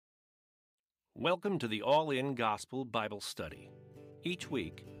Welcome to the All-In Gospel Bible Study. Each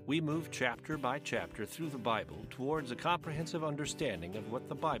week, we move chapter by chapter through the Bible towards a comprehensive understanding of what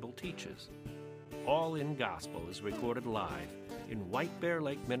the Bible teaches. All-In Gospel is recorded live in White Bear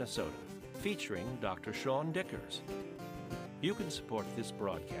Lake, Minnesota, featuring Dr. Sean Dickers. You can support this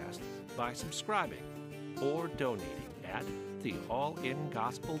broadcast by subscribing or donating at the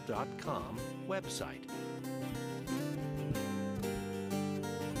allingospel.com website.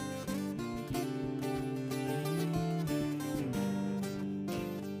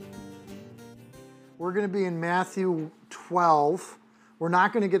 We're going to be in Matthew 12. We're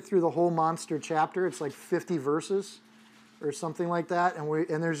not going to get through the whole monster chapter. It's like 50 verses or something like that.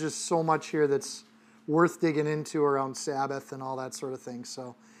 And there's just so much here that's worth digging into around Sabbath and all that sort of thing.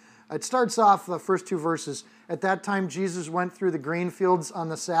 So it starts off the first two verses. At that time, Jesus went through the grain fields on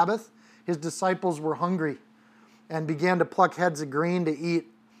the Sabbath. His disciples were hungry and began to pluck heads of grain to eat.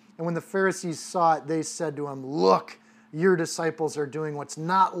 And when the Pharisees saw it, they said to him, "Look, your disciples are doing what's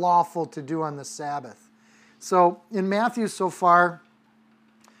not lawful to do on the Sabbath." So in Matthew so far,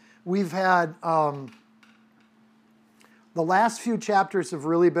 we've had the last few chapters have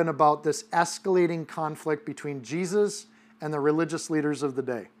really been about this escalating conflict between Jesus and the religious leaders of the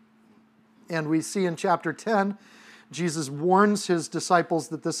day. And we see in chapter 10, Jesus warns his disciples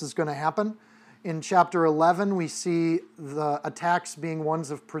that this is going to happen. In chapter 11, we see the attacks being ones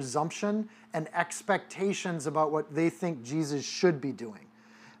of presumption and expectations about what they think Jesus should be doing.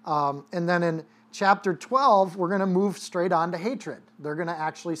 And then in chapter 12, we're going to move straight on to hatred. They're going to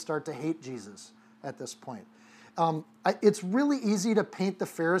actually start to hate Jesus at this point. It's really easy to paint the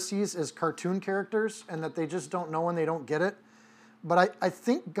Pharisees as cartoon characters and that they just don't know and they don't get it. But I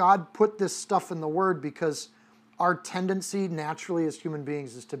think God put this stuff in the Word because our tendency naturally as human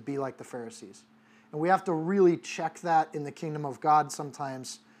beings is to be like the Pharisees. And we have to really check that in the kingdom of God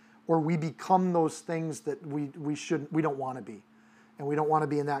sometimes, or we become those things that we don't want to be. And we don't want to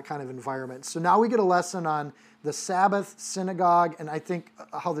be in that kind of environment. So now we get a lesson on the Sabbath, synagogue, and I think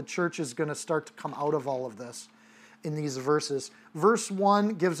how the church is going to start to come out of all of this in these verses. Verse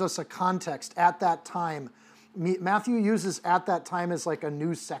 1 gives us a context. At that time, Matthew uses "at that time" as like a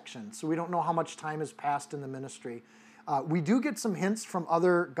news section. So we don't know how much time has passed in the ministry. We do get some hints from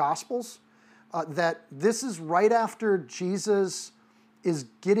other Gospels that this is right after Jesus is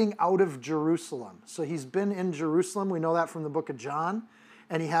getting out of Jerusalem. So he's been in Jerusalem. We know that from the book of John.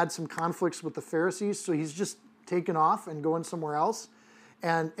 And he had some conflicts with the Pharisees. So he's just taken off and going somewhere else.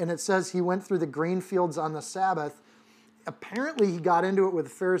 And it says he went through the grain fields on the Sabbath. Apparently he got into it with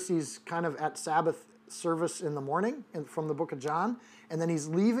the Pharisees kind of at Sabbath service in the morning from the book of John. And then he's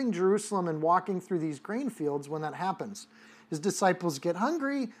leaving Jerusalem and walking through these grain fields when that happens. His disciples get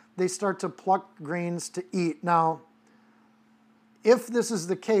hungry. They start to pluck grains to eat. Now, if this is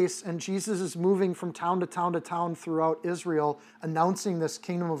the case and Jesus is moving from town to town to town throughout Israel, announcing this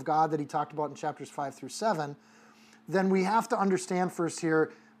kingdom of God that he talked about in chapters 5 through 7, then we have to understand first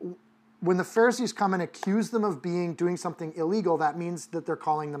here, when the Pharisees come and accuse them of doing something illegal, that means that they're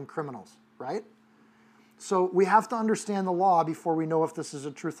calling them criminals, right? So we have to understand the law before we know if this is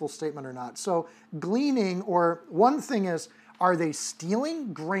a truthful statement or not. So gleaning, or one thing is, are they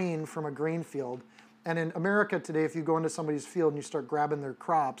stealing grain from a grain field? And in America today, if you go into somebody's field and you start grabbing their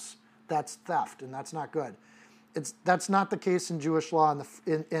crops, that's theft, and that's not good. That's not the case in Jewish law,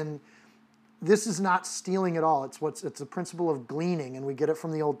 and this is not stealing at all. It's the principle of gleaning, and we get it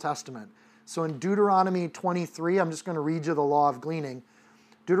from the Old Testament. So in Deuteronomy 23, I'm just going to read you the law of gleaning.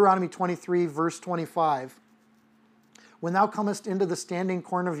 Deuteronomy 23, verse 25. "When thou comest into the standing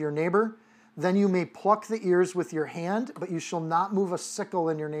corn of your neighbor, then you may pluck the ears with your hand, but you shall not move a sickle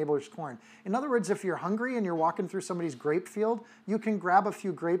in your neighbor's corn." In other words, if you're hungry and you're walking through somebody's grape field, you can grab a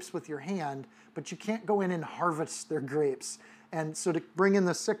few grapes with your hand, but you can't go in and harvest their grapes. And so to bring in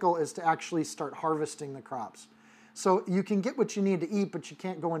the sickle is to actually start harvesting the crops. So you can get what you need to eat, but you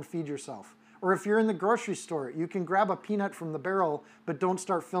can't go and feed yourself. Or if you're in the grocery store, you can grab a peanut from the barrel, but don't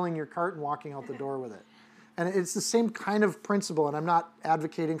start filling your cart and walking out the door with it. And it's the same kind of principle, and I'm not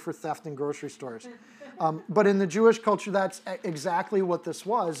advocating for theft in grocery stores. But in the Jewish culture, that's exactly what this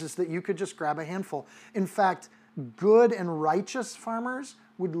was, is that you could just grab a handful. In fact, good and righteous farmers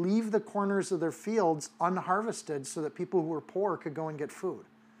would leave the corners of their fields unharvested so that people who were poor could go and get food.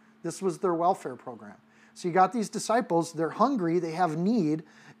 This was their welfare program. So you got these disciples, they're hungry, they have need,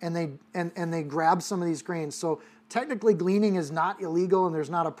 and they grab some of these grains. So technically gleaning is not illegal and there's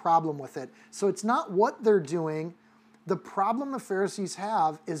not a problem with it. So it's not what they're doing. The problem the Pharisees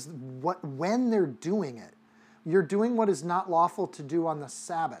have is when they're doing it. You're doing what is not lawful to do on the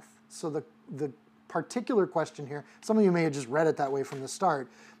Sabbath. So the particular question here, some of you may have just read it that way from the start,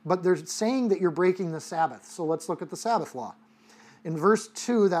 but they're saying that you're breaking the Sabbath. So let's look at the Sabbath law. In verse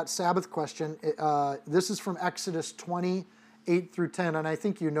 2, that Sabbath question, this is from Exodus 20, 8 through 10, and I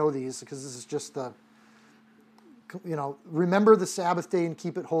think you know these because this is just the, remember the Sabbath day and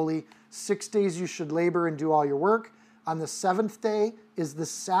keep it holy. 6 days you should labor and do all your work. On the seventh day is the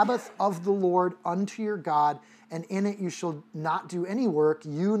Sabbath of the Lord unto your God, and in it you shall not do any work,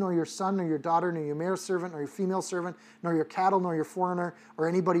 you nor your son nor your daughter nor your male servant nor your female servant nor your cattle nor your foreigner or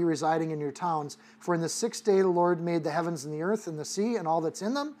anybody residing in your towns. For in the sixth day the Lord made the heavens and the earth and the sea and all that's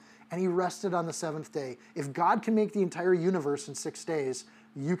in them, and he rested on the seventh day. If God can make the entire universe in 6 days,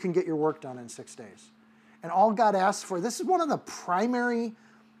 you can get your work done in 6 days. And all God asks for, this is one of the primary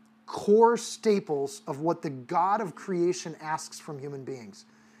core staples of what the God of creation asks from human beings.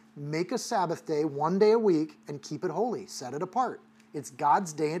 Make a Sabbath day 1 day a week and keep it holy. Set it apart. It's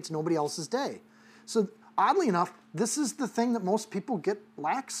God's day. It's nobody else's day. So oddly enough, this is the thing that most people get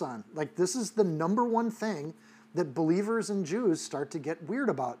lax on. Like, this is the number one thing that believers and Jews start to get weird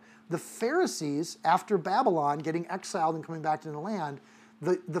about. The Pharisees, after Babylon getting exiled and coming back to the land,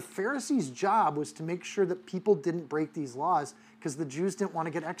 the Pharisees' job was to make sure that people didn't break these laws because the Jews didn't want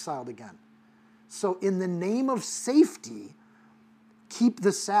to get exiled again. So in the name of safety, keep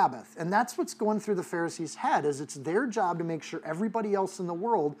the Sabbath. And that's what's going through the Pharisees' head, is it's their job to make sure everybody else in the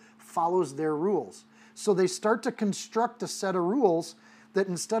world follows their rules. So they start to construct a set of rules that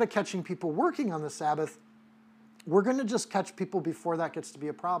instead of catching people working on the Sabbath, we're going to just catch people before that gets to be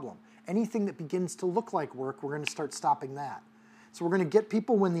a problem. Anything that begins to look like work, we're going to start stopping that. So we're going to get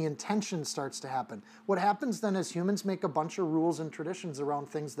people when the intention starts to happen. What happens then is humans make a bunch of rules and traditions around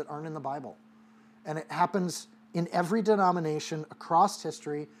things that aren't in the Bible. And it happens in every denomination across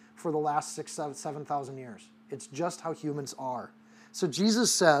history for the last 6,000, 7,000 years. It's just how humans are. So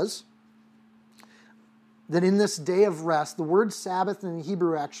Jesus says that in this day of rest, the word Sabbath in the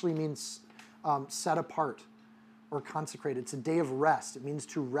Hebrew actually means set apart or consecrated. It's a day of rest. It means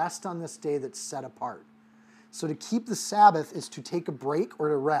to rest on this day that's set apart. So to keep the Sabbath is to take a break or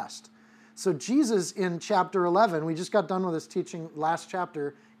to rest. So Jesus in chapter 11, we just got done with this teaching last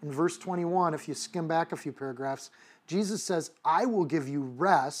chapter, in verse 21, if you skim back a few paragraphs, Jesus says, I will give you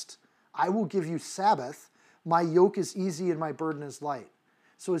rest, I will give you Sabbath, my yoke is easy and my burden is light.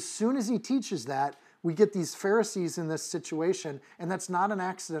 So as soon as he teaches that, we get these Pharisees in this situation, and that's not an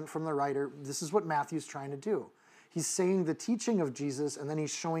accident from the writer. This is what Matthew's trying to do. He's saying the teaching of Jesus, and then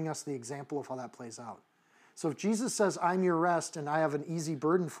he's showing us the example of how that plays out. So if Jesus says, I'm your rest and I have an easy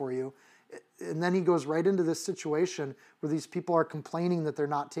burden for you, and then he goes right into this situation where these people are complaining that they're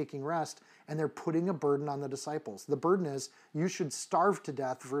not taking rest, and they're putting a burden on the disciples. The burden is you should starve to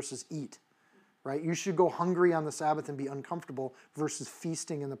death versus eat, right? You should go hungry on the Sabbath and be uncomfortable versus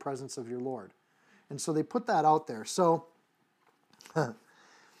feasting in the presence of your Lord. And so they put that out there. So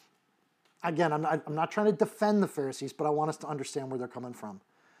again, I'm not trying to defend the Pharisees, but I want us to understand where they're coming from.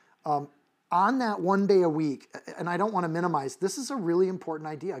 On that 1 day a week, and I don't want to minimize, this is a really important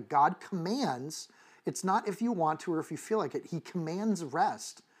idea. God commands, it's not if you want to or if you feel like it, he commands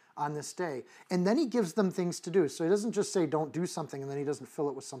rest on this day. And then he gives them things to do. So he doesn't just say don't do something and then he doesn't fill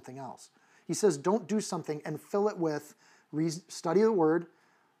it with something else. He says don't do something and fill it with study the word,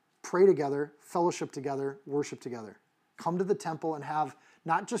 pray together, fellowship together, worship together. Come to the temple and have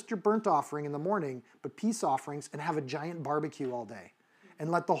not just your burnt offering in the morning, but peace offerings, and have a giant barbecue all day. And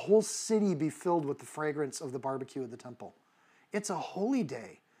let the whole city be filled with the fragrance of the barbecue at the temple. It's a holy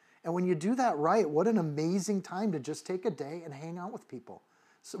day. And when you do that right, what an amazing time to just take a day and hang out with people.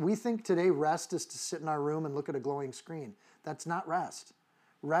 So we think today rest is to sit in our room and look at a glowing screen. That's not rest.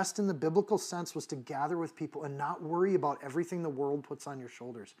 Rest in the biblical sense was to gather with people and not worry about everything the world puts on your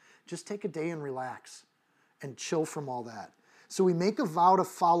shoulders. Just take a day and relax and chill from all that. So we make a vow to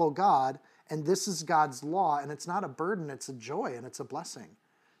follow God, and this is God's law, and it's not a burden, it's a joy, and it's a blessing.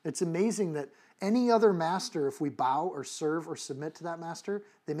 It's amazing that any other master, if we bow or serve or submit to that master,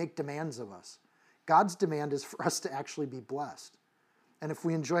 they make demands of us. God's demand is for us to actually be blessed. And if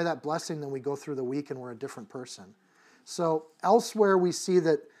we enjoy that blessing, then we go through the week and we're a different person. So elsewhere we see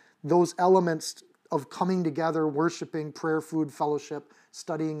that those elements of coming together, worshiping, prayer, food, fellowship,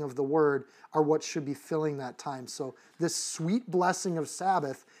 studying of the word are what should be filling that time. So this sweet blessing of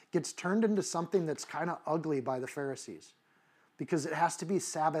Sabbath gets turned into something that's kind of ugly by the Pharisees because it has to be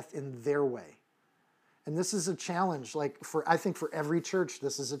Sabbath in their way. And this is a challenge. I think for every church,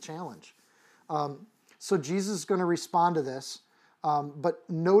 this is a challenge. So Jesus is going to respond to this. But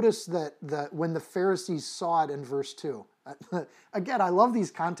notice that when the Pharisees saw it in verse 2. Again, I love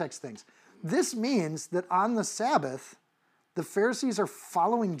these context things. This means that on the Sabbath, the Pharisees are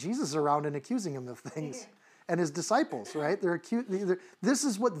following Jesus around and accusing him of things. and his disciples, right? This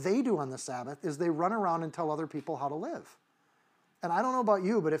is what they do on the Sabbath, is they run around and tell other people how to live. And I don't know about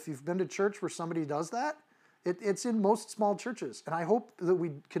you, but if you've been to church where somebody does that, it's in most small churches. And I hope that we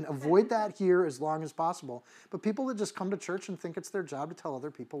can avoid that here as long as possible. But people that just come to church and think it's their job to tell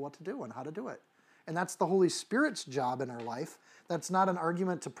other people what to do and how to do it. And that's the Holy Spirit's job in our life. That's not an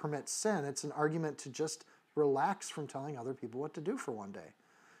argument to permit sin. It's an argument to just relax from telling other people what to do for one day.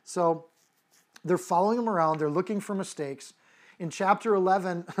 So they're following him around. They're looking for mistakes. In chapter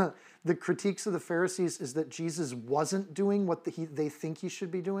 11, the critiques of the Pharisees is that Jesus wasn't doing what they think he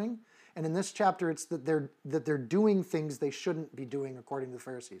should be doing. And in this chapter, it's that they're doing things they shouldn't be doing according to the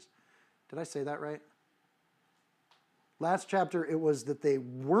Pharisees. Did I say that right? Last chapter, it was that they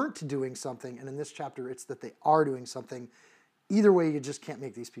weren't doing something. And in this chapter, it's that they are doing something. Either way, you just can't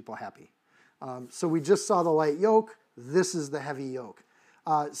make these people happy. So we just saw the light yoke. This is the heavy yoke.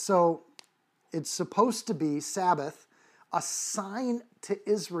 So it's supposed to be Sabbath, a sign to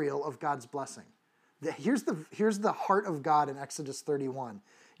Israel of God's blessing. Here's the heart of God in Exodus 31.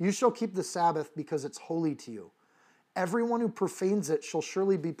 You shall keep the Sabbath because it's holy to you. Everyone who profanes it shall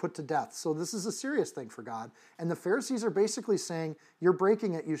surely be put to death. So this is a serious thing for God. And the Pharisees are basically saying, you're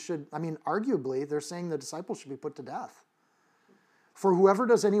breaking it. Arguably, they're saying the disciples should be put to death. For whoever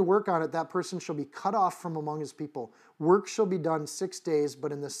does any work on it, that person shall be cut off from among his people. Work shall be done 6 days,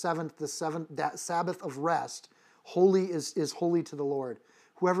 but in the seventh, that Sabbath of rest, holy is holy to the Lord.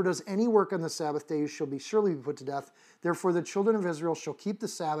 Whoever does any work on the Sabbath day shall be surely be put to death. Therefore the children of Israel shall keep the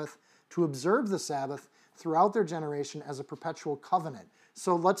Sabbath to observe the Sabbath throughout their generation as a perpetual covenant.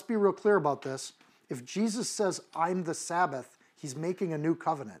 So let's be real clear about this. If Jesus says, I'm the Sabbath, he's making a new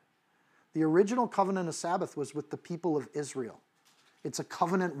covenant. The original covenant of Sabbath was with the people of Israel. It's a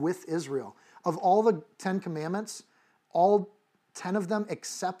covenant with Israel. Of all the 10 commandments, all 10 of them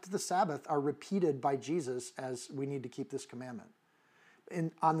except the Sabbath are repeated by Jesus as we need to keep this commandment. And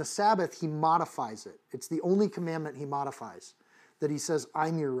on the Sabbath, he modifies it. It's the only commandment he modifies, that he says,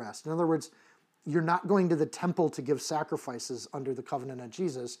 I'm your rest. In other words, you're not going to the temple to give sacrifices under the covenant of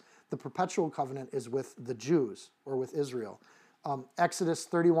Jesus. The perpetual covenant is with the Jews or with Israel. Exodus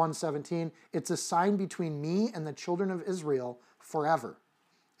 31:17, it's a sign between me and the children of Israel forever.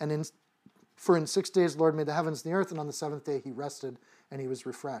 And in 6 days, the Lord made the heavens and the earth, and on the seventh day he rested and he was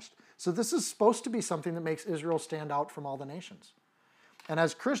refreshed. So this is supposed to be something that makes Israel stand out from all the nations. And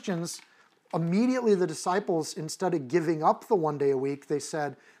as Christians, immediately the disciples, instead of giving up the 1 day a week, they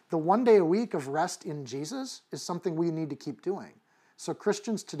said, the 1 day a week of rest in Jesus is something we need to keep doing. So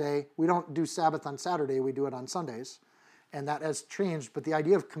Christians today, we don't do Sabbath on Saturday, we do it on Sundays. And that has changed. But the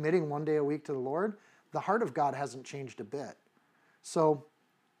idea of committing 1 day a week to the Lord, the heart of God hasn't changed a bit. So,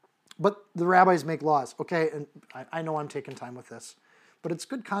 but the rabbis make laws. Okay, and I know I'm taking time with this, but it's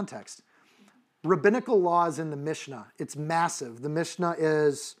good context. Rabbinical laws in the Mishnah, it's massive. The Mishnah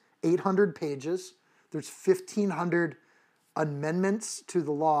is 800 pages. There's 1,500 amendments to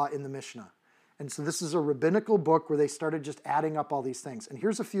the law in the Mishnah. And so this is a rabbinical book where they started just adding up all these things. And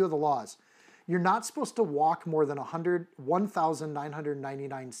here's a few of the laws. You're not supposed to walk more than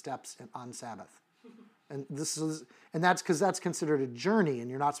 1,999 steps on Sabbath. And that's because that's considered a journey,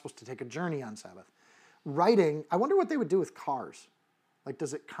 and you're not supposed to take a journey on Sabbath. Writing, I wonder what they would do with cars. Like,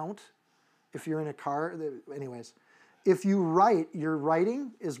 does it count if you're in a car? Anyways, if you write, your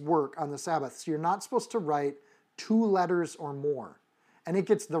writing is work on the Sabbath. So you're not supposed to write 2 letters or more. And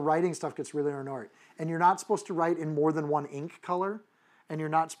the writing stuff gets really annoying. And you're not supposed to write in more than one ink color. And you're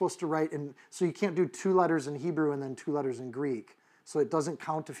not supposed to write so you can't do 2 letters in Hebrew and then 2 letters in Greek. So it doesn't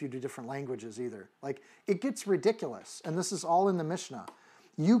count if you do different languages either. Like, it gets ridiculous. And this is all in the Mishnah.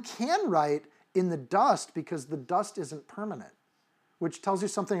 You can write in the dust because the dust isn't permanent, which tells you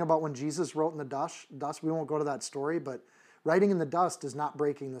something about when Jesus wrote in the dust. We won't go to that story, but writing in the dust is not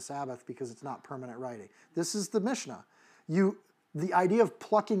breaking the Sabbath because it's not permanent writing. This is the Mishnah. The idea of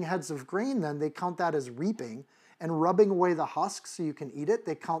plucking heads of grain, then, they count that as reaping, and rubbing away the husk so you can eat it,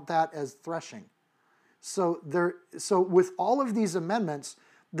 they count that as threshing. So with all of these amendments,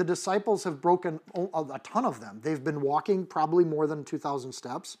 the disciples have broken a ton of them. They've been walking probably more than 2,000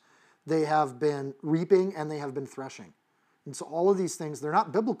 steps. They have been reaping, and they have been threshing. And so all of these things, they're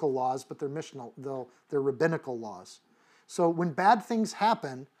not biblical laws, but they're missional, they're rabbinical laws. So when bad things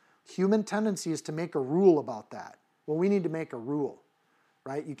happen, human tendency is to make a rule about that. Well, we need to make a rule,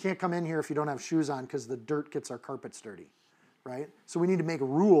 right? You can't come in here if you don't have shoes on because the dirt gets our carpets dirty, right? So we need to make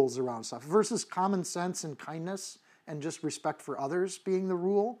rules around stuff versus common sense and kindness and just respect for others being the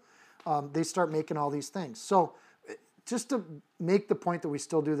rule. They start making all these things. So just to make the point that we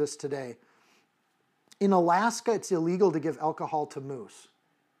still do this today, in Alaska, it's illegal to give alcohol to moose.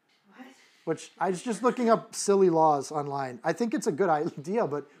 What? which I was just looking up silly laws online. I think it's a good idea,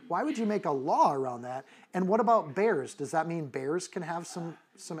 but why would you make a law around that? And what about bears? Does that mean bears can have some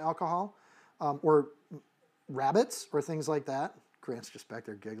alcohol? Or rabbits or things like that? Grant's just back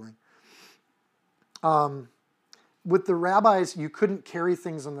there giggling. With the rabbis, you couldn't carry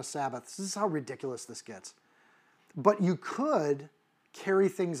things on the Sabbath. This is how ridiculous this gets. But you could carry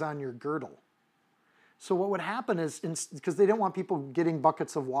things on your girdle. So what would happen is, because they didn't want people getting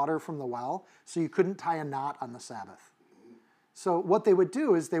buckets of water from the well, so you couldn't tie a knot on the Sabbath. So what they would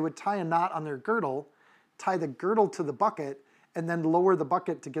do is they would tie a knot on their girdle, tie the girdle to the bucket, and then lower the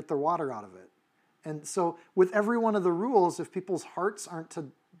bucket to get their water out of it. And so with every one of the rules, if people's hearts aren't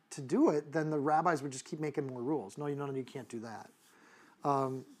to do it, then the rabbis would just keep making more rules. No, you can't do that.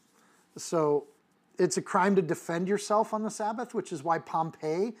 So it's a crime to defend yourself on the Sabbath, which is why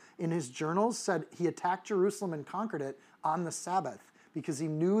Pompey, in his journals, said he attacked Jerusalem and conquered it on the Sabbath, because he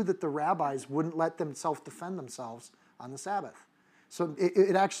knew that the rabbis wouldn't let them self-defend themselves on the Sabbath. So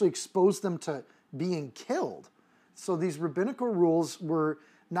it actually exposed them to being killed. So these rabbinical rules were,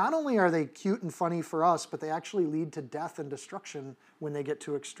 not only are they cute and funny for us, but they actually lead to death and destruction when they get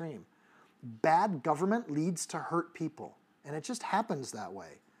too extreme. Bad government leads to hurt people, and it just happens that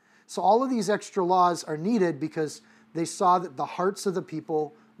way. So all of these extra laws are needed because they saw that the hearts of the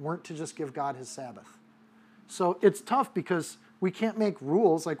people weren't to just give God his Sabbath. So it's tough because we can't make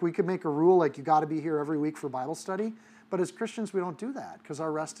rules. Like, we could make a rule like you got to be here every week for Bible study, but as Christians we don't do that because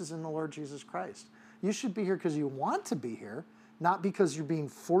our rest is in the Lord Jesus Christ. You should be here because you want to be here, not because you're being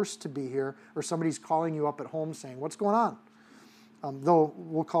forced to be here or somebody's calling you up at home saying, what's going on? Though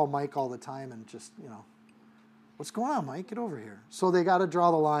we'll call Mike all the time and just, what's going on, Mike? Get over here. So they got to draw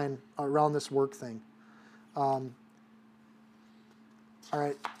the line around this work thing. All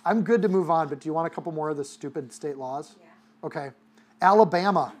right, I'm good to move on, but do you want a couple more of the stupid state laws? Yeah. Okay.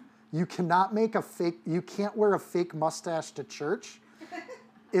 Alabama, you can't wear a fake mustache to church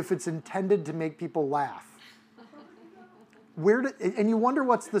if it's intended to make people laugh. And you wonder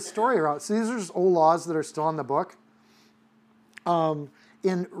what's the story around. So these are just old laws that are still in the book.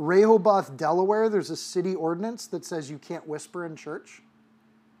 In Rehoboth, Delaware, there's a city ordinance that says you can't whisper in church.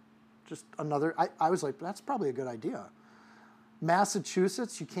 Just another, I was like, that's probably a good idea.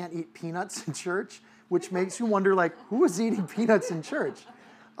 Massachusetts, you can't eat peanuts in church, which makes you wonder, like, who is eating peanuts in church?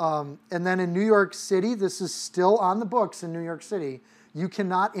 And then in New York City, this is still on the books in New York City, you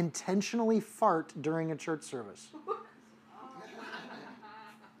cannot intentionally fart during a church service.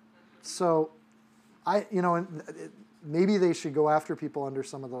 So, maybe they should go after people under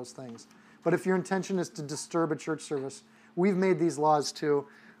some of those things. But if your intention is to disturb a church service, we've made these laws too.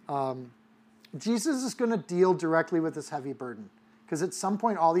 Jesus is going to deal directly with this heavy burden, because at some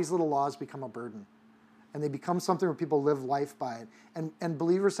point all these little laws become a burden. And they become something where people live life by it. And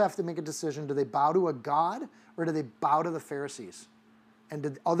believers have to make a decision. Do they bow to a God or do they bow to the Pharisees? And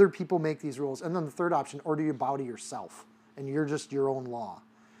did other people make these rules? And then the third option, or do you bow to yourself and you're just your own law?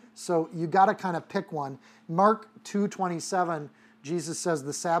 So you got to kind of pick one. Mark 2:27, Jesus says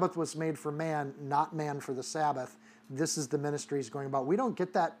the Sabbath was made for man, not man for the Sabbath. This is the ministry he's going about. We don't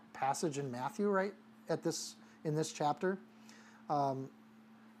get that passage in Matthew, right, in this chapter.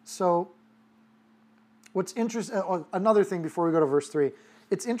 So what's interesting, another thing before we go to verse 3,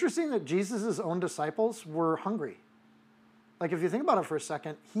 it's interesting that Jesus' own disciples were hungry. Like, if you think about it for a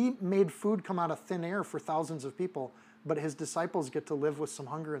second, he made food come out of thin air for thousands of people, but his disciples get to live with some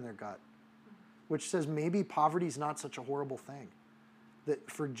hunger in their gut, which says maybe poverty is not such a horrible thing.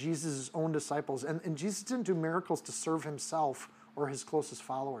 That for Jesus' own disciples, and Jesus didn't do miracles to serve himself or his closest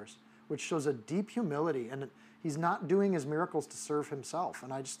followers, which shows a deep humility, and he's not doing his miracles to serve himself,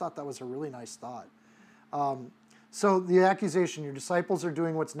 and I just thought that was a really nice thought. So the accusation, your disciples are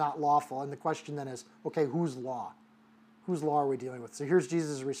doing what's not lawful, and the question then is, okay, whose law? Whose law are we dealing with? So here's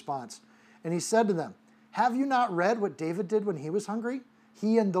Jesus' response. And he said to them, have you not read what David did when he was hungry?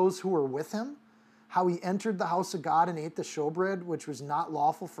 He and those who were with him? How he entered the house of God and ate the showbread, which was not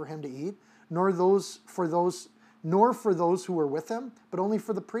lawful for him to eat, nor for those who were with him, but only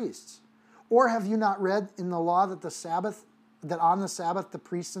for the priests. Or have you not read in the law that on the Sabbath the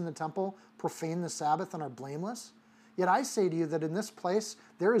priests in the temple profane the Sabbath and are blameless? Yet I say to you that in this place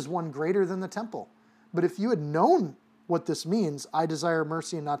there is one greater than the temple. But if you had known what this means, I desire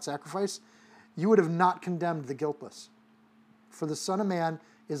mercy and not sacrifice, you would have not condemned the guiltless. For the Son of Man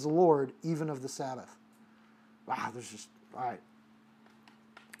is Lord even of the Sabbath. Wow, all right.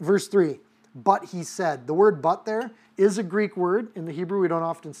 Verse 3, but he said. The word but there is a Greek word. In the Hebrew, we don't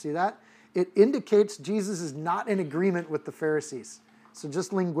often see that. It indicates Jesus is not in agreement with the Pharisees. So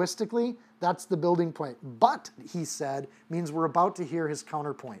just linguistically, that's the building point. But, he said, means we're about to hear his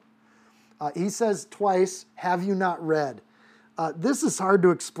counterpoint. He says twice, have you not read? This is hard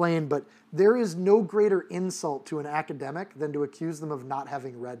to explain, but there is no greater insult to an academic than to accuse them of not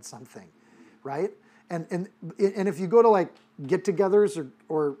having read something, right? And if you go to like get-togethers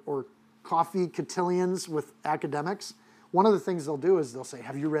or coffee cotillions with academics, one of the things they'll do is they'll say,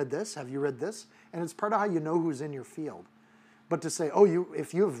 have you read this? Have you read this? And it's part of how you know who's in your field. But to say, oh,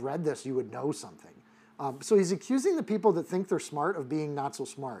 if you have read this, you would know something. So he's accusing the people that think they're smart of being not so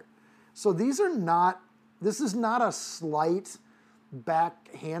smart. So this is not a slight,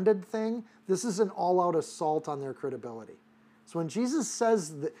 backhanded thing. This is an all-out assault on their credibility. So when Jesus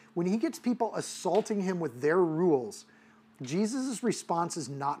says that, when he gets people assaulting him with their rules, Jesus' response is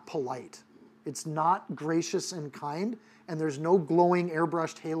not polite. It's not gracious and kind, and there's no glowing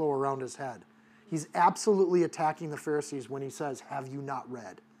airbrushed halo around his head. He's absolutely attacking the Pharisees when he says, have you not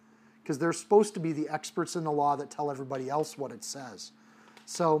read? Because they're supposed to be the experts in the law that tell everybody else what it says.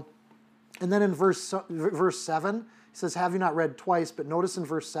 So, and then in verse 7, he says, have you not read twice? But notice in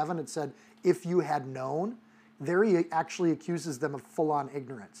verse 7 it said, if you had known. There he actually accuses them of full-on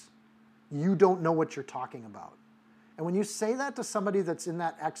ignorance. You don't know what you're talking about. And when you say that to somebody that's in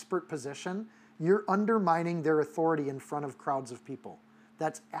that expert position, you're undermining their authority in front of crowds of people.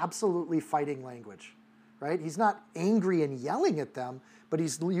 That's absolutely fighting language, right? He's not angry and yelling at them, but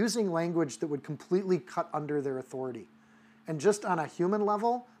he's using language that would completely cut under their authority. And just on a human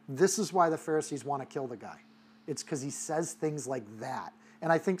level, this is why the Pharisees want to kill the guy. It's because he says things like that.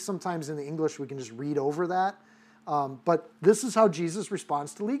 And I think sometimes in the English we can just read over that. But this is how Jesus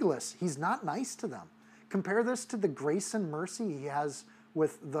responds to legalists. He's not nice to them. Compare this to the grace and mercy he has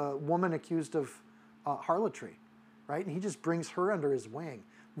with the woman accused of harlotry, right? And he just brings her under his wing.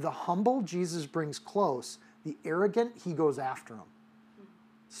 The humble Jesus brings close. The arrogant, he goes after him.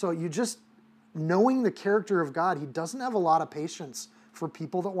 So you just, knowing the character of God, he doesn't have a lot of patience for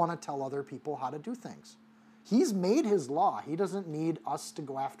people that want to tell other people how to do things. He's made his law. He doesn't need us to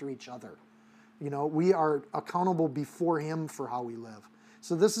go after each other. You know, we are accountable before him for how we live.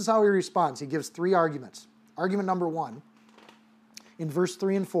 So this is how he responds. He gives 3 arguments. Argument number 1, in verse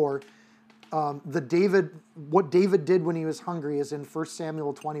 3 and 4, what David did when he was hungry is in 1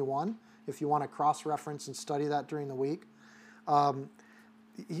 Samuel 21, if you want to cross-reference and study that during the week.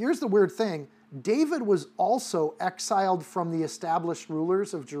 Here's the weird thing. David was also exiled from the established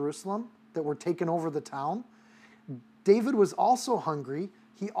rulers of Jerusalem that were taking over the town. David was also hungry.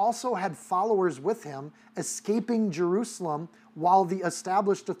 He also had followers with him escaping Jerusalem while the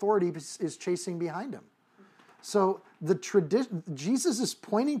established authority is chasing behind him. So Jesus is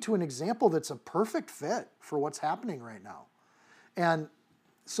pointing to an example that's a perfect fit for what's happening right now. And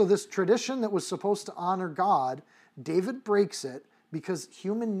so this tradition that was supposed to honor God, David breaks it because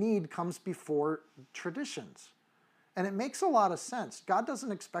human need comes before traditions. And it makes a lot of sense. God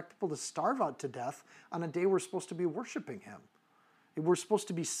doesn't expect people to starve out to death on a day we're supposed to be worshiping him. We're supposed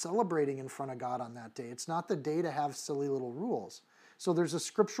to be celebrating in front of God on that day. It's not the day to have silly little rules. So there's a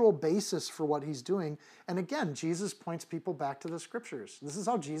scriptural basis for what he's doing. And again, Jesus points people back to the scriptures. This is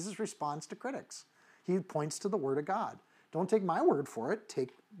how Jesus responds to critics. He points to the Word of God. Don't take my word for it.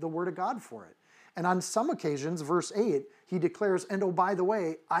 Take the Word of God for it. And on some occasions, verse 8, he declares, and oh, by the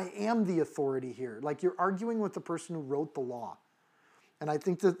way, I am the authority here. Like you're arguing with the person who wrote the law. And I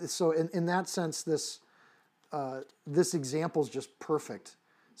think that, so in that sense, this example is just perfect.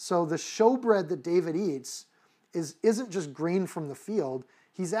 So the showbread that David eats isn't just grain from the field.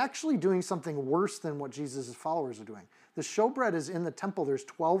 He's actually doing something worse than what Jesus' followers are doing. The showbread is in the temple. There's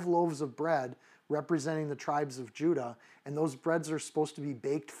 12 loaves of bread representing the tribes of Judah, and those breads are supposed to be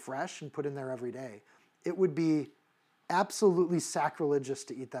baked fresh and put in there every day. It would be absolutely sacrilegious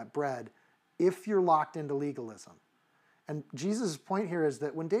to eat that bread if you're locked into legalism. And Jesus' point here is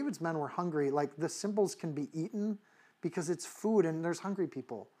that when David's men were hungry, like the symbols can be eaten because it's food and there's hungry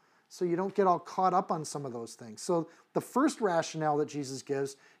people. So you don't get all caught up on some of those things. So the first rationale that Jesus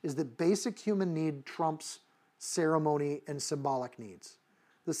gives is that basic human need trumps ceremony and symbolic needs.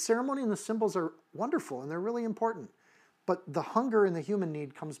 The ceremony and the symbols are wonderful and they're really important. But the hunger and the human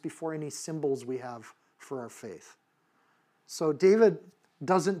need comes before any symbols we have for our faith. So David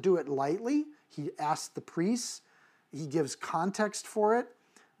doesn't do it lightly. He asks the priests. He gives context for it.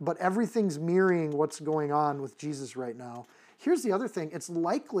 But everything's mirroring what's going on with Jesus right now. Here's the other thing. It's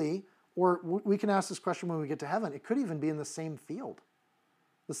likely, or we can ask this question when we get to heaven, it could even be in the same field,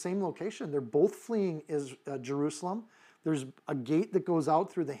 the same location. They're both fleeing Jerusalem. There's a gate that goes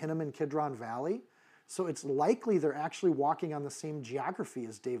out through the Hinnom and Kidron Valley. So it's likely they're actually walking on the same geography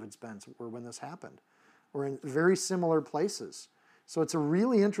as David's been were when this happened, or in very similar places. So it's a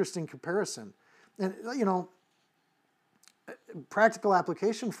really interesting comparison. And, you know, practical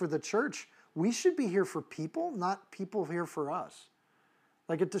application for the church, we should be here for people, not people here for us.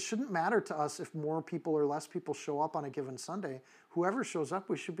 Like, it just shouldn't matter to us if more people or less people show up on a given Sunday. Whoever shows up,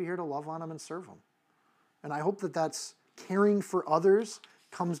 we should be here to love on them and serve them. And I hope that that's caring for others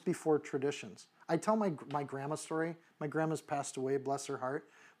comes before traditions. I tell my grandma's story. My grandma's passed away, bless her heart.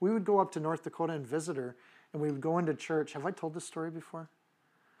 We would go up to North Dakota and visit her, and we would go into church. Have I told this story before?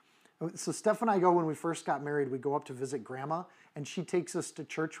 So Steph and I go, when we first got married, we go up to visit Grandma, and she takes us to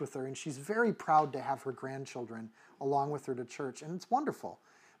church with her, and she's very proud to have her grandchildren along with her to church, and it's wonderful.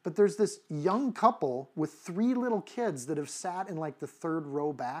 But there's this young couple with 3 little kids that have sat in like the 3rd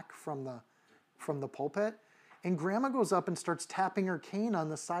row back from the pulpit, and Grandma goes up and starts tapping her cane on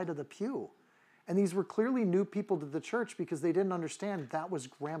the side of the pew. And these were clearly new people to the church because they didn't understand that was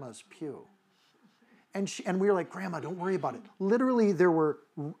Grandma's pew. And we were like, Grandma, don't worry about it. Literally, there were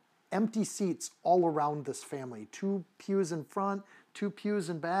empty seats all around this family. 2 pews in front, 2 pews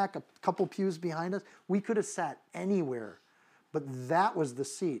in back, a couple pews behind us. We could have sat anywhere, but that was the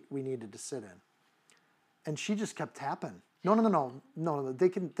seat we needed to sit in. And she just kept tapping. No, they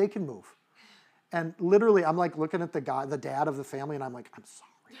can move. And literally, I'm like looking at the dad of the family, and I'm like, I'm sorry.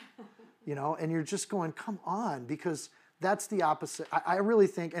 And you're just going, come on, because that's the opposite. I really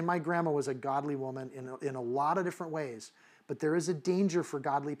think, and my grandma was a godly woman in a lot of different ways, but there is a danger for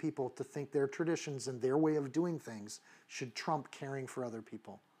godly people to think their traditions and their way of doing things should trump caring for other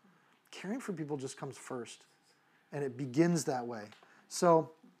people. Caring for people just comes first, and it begins that way.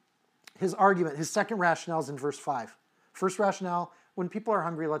 So his argument, his second rationale is in verse 5. First rationale, when people are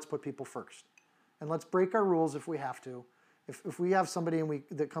hungry, let's put people first. And let's break our rules if we have to. If we have somebody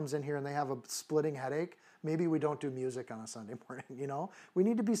that comes in here and they have a splitting headache, maybe we don't do music on a Sunday morning, We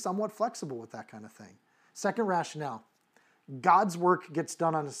need to be somewhat flexible with that kind of thing. Second rationale, God's work gets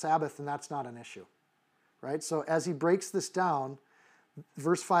done on a Sabbath, and that's not an issue, right? So as he breaks this down,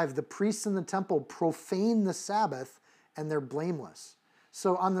 verse 5, the priests in the temple profane the Sabbath, and they're blameless.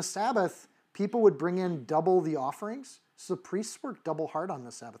 So on the Sabbath, people would bring in double the offerings. So priests work double hard on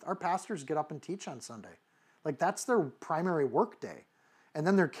the Sabbath. Our pastors get up and teach on Sunday. Like, that's their primary work day. And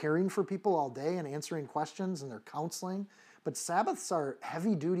then they're caring for people all day and answering questions and they're counseling. But Sabbaths are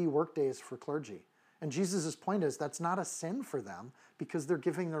heavy-duty work days for clergy. And Jesus' point is that's not a sin for them because they're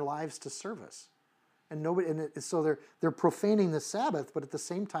giving their lives to service. So they're profaning the Sabbath, but at the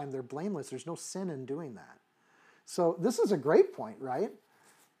same time, they're blameless. There's no sin in doing that. So this is a great point, right?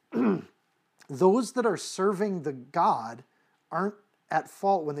 Those that are serving the God aren't at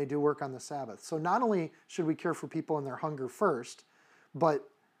fault when they do work on the Sabbath. So not only should we care for people in their hunger first, and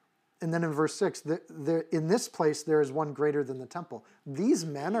then in verse 6, in this place there is one greater than the temple. These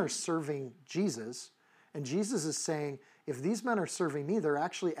men are serving Jesus, and Jesus is saying, if these men are serving me, they're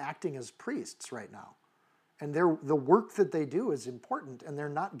actually acting as priests right now. And the work that they do is important, and they're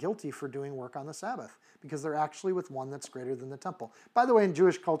not guilty for doing work on the Sabbath because they're actually with one that's greater than the temple. By the way, in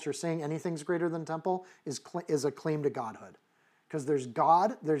Jewish culture, saying anything's greater than temple is a claim to godhood. Because there's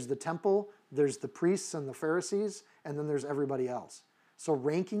God, there's the temple, there's the priests and the Pharisees, and then there's everybody else. So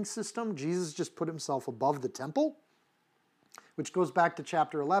ranking system, Jesus just put himself above the temple, which goes back to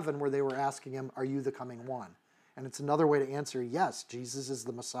chapter 11 where they were asking him, are you the coming one? And it's another way to answer, yes, Jesus is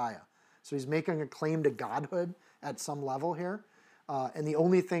the Messiah. So he's making a claim to godhood at some level here. And the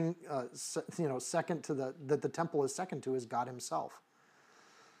only thing second to that the temple is second to is God himself.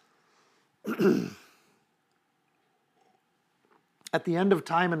 At the end of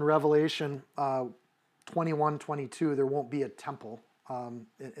time in Revelation 21-22, there won't be a temple.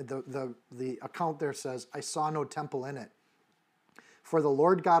 The account there says, I saw no temple in it. For the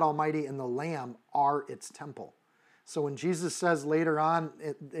Lord God Almighty and the Lamb are its temple. So when Jesus says later on,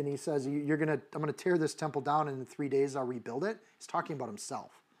 and he says, I'm going to tear this temple down and in 3 days I'll rebuild it, he's talking about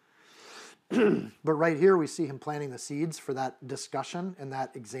himself. But right here we see him planting the seeds for that discussion and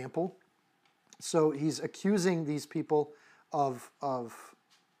that example. So he's accusing these people of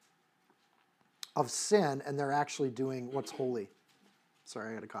sin, and they're actually doing what's holy.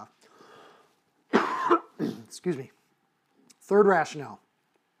 Sorry, I got a cough. Excuse me. Third rationale,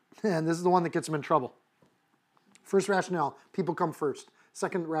 and this is the one that gets them in trouble. First rationale, people come first.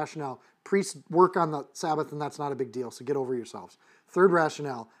 Second rationale, priests work on the Sabbath, and that's not a big deal, so get over yourselves. Third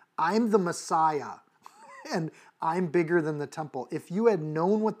rationale, I'm the Messiah, and I'm bigger than the temple. If you had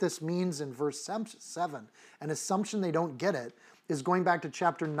known what this means in verse 7, an assumption they don't get it is going back to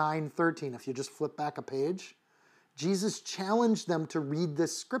chapter 9:13. If you just flip back a page, Jesus challenged them to read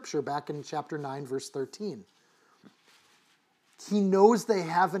this scripture back in chapter 9, verse 13. He knows they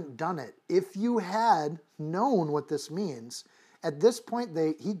haven't done it. If you had known what this means, At this point,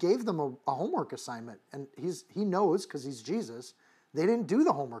 he gave them a homework assignment, and he knows, because he's Jesus, they didn't do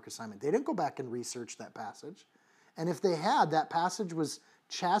the homework assignment. They didn't go back and research that passage. And if they had, that passage was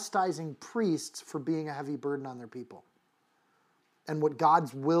chastising priests for being a heavy burden on their people. And what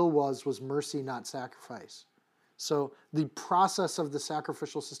God's will was mercy, not sacrifice. So the process of the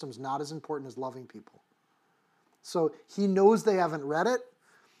sacrificial system is not as important as loving people. So he knows they haven't read it.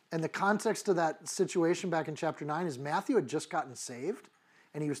 And the context of that situation back in chapter 9 is Matthew had just gotten saved.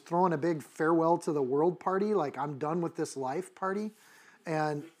 And he was throwing a big farewell to the world party, like, I'm done with this life party.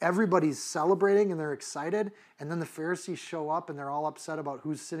 And everybody's celebrating and they're excited. And then the Pharisees show up and they're all upset about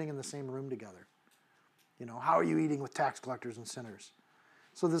who's sitting in the same room together. You know, how are you eating with tax collectors and sinners?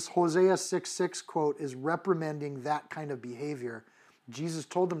 So this Hosea 6:6 quote is reprimanding that kind of behavior. Jesus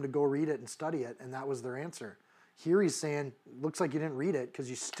told them to go read it and study it, and that was their answer. Here he's saying, looks like you didn't read it because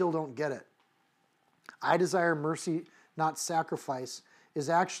you still don't get it. I desire mercy, not sacrifice, is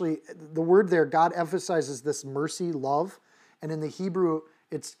actually, the word there, God emphasizes this mercy, love, and in the Hebrew,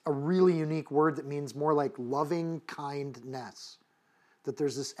 it's a really unique word that means more like loving kindness. That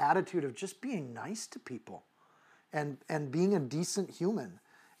there's this attitude of just being nice to people and being a decent human.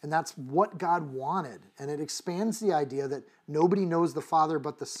 And that's what God wanted. And it expands the idea that nobody knows the Father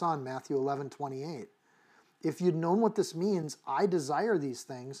but the Son, Matthew 11:28. If you'd known what this means, I desire these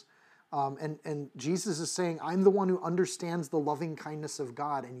things. And Jesus is saying, I'm the one who understands the loving kindness of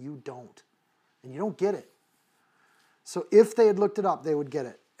God, and you don't. And you don't get it. So if they had looked it up, they would get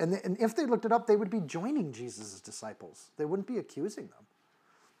it. And if they looked it up, they would be joining Jesus' disciples. They wouldn't be accusing them.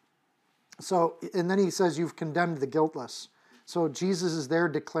 So, and then he says, you've condemned the guiltless. So Jesus is there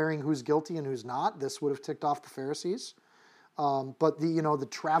declaring who's guilty and who's not. This would have ticked off the Pharisees. But the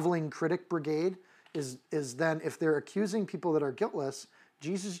traveling critic brigade is then, if they're accusing people that are guiltless,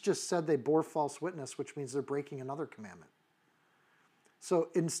 Jesus just said they bore false witness, which means they're breaking another commandment. So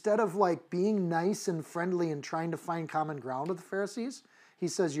instead of like being nice and friendly and trying to find common ground with the Pharisees, he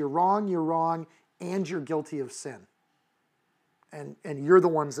says, you're wrong, and you're guilty of sin. And you're the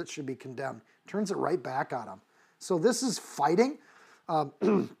ones that should be condemned. Turns it right back on them. So this is fighting.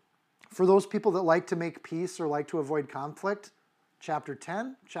 For those people that like to make peace or like to avoid conflict, chapter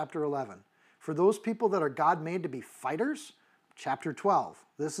 10, chapter 11. For those people that are God made to be fighters, chapter 12.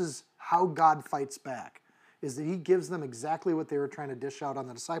 This is how God fights back, is that he gives them exactly what they were trying to dish out on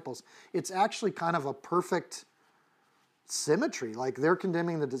the disciples. It's actually kind of a perfect symmetry. Like, they're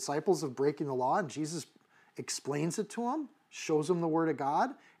condemning the disciples of breaking the law, and Jesus explains it to them, shows them the word of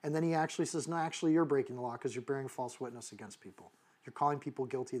God, and then he actually says, no, actually you're breaking the law because you're bearing false witness against people. You're calling people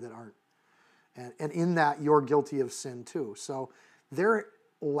guilty that aren't. And in that, you're guilty of sin too. So their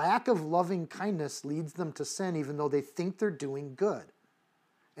lack of loving kindness leads them to sin even though they think they're doing good.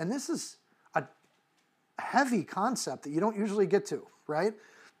 And this is a heavy concept that you don't usually get to, right?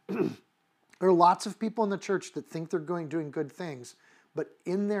 There are lots of people in the church that think they're doing good things, but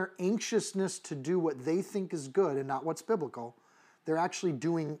in their anxiousness to do what they think is good and not what's biblical, they're actually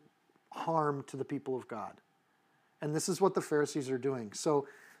doing harm to the people of God. And this is what the Pharisees are doing. So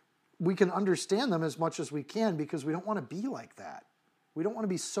we can understand them as much as we can because we don't want to be like that. We don't want to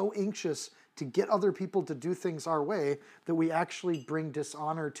be so anxious to get other people to do things our way that we actually bring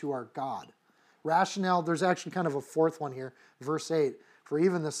dishonor to our God. Rationale, there's actually kind of a fourth one here, verse 8. For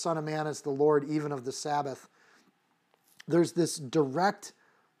even the Son of Man is the Lord even of the Sabbath. There's this direct,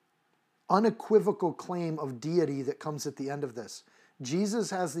 unequivocal claim of deity that comes at the end of this. Jesus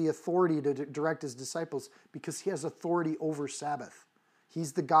has the authority to direct his disciples because he has authority over Sabbath.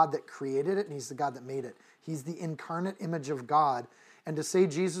 He's the God that created it and he's the God that made it. He's the incarnate image of God. And to say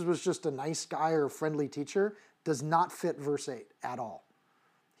Jesus was just a nice guy or a friendly teacher does not fit verse 8 at all.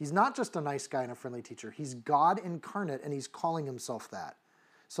 He's not just a nice guy and a friendly teacher. He's God incarnate and he's calling himself that.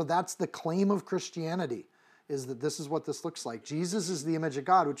 So that's the claim of Christianity, is that this is what this looks like. Jesus is the image of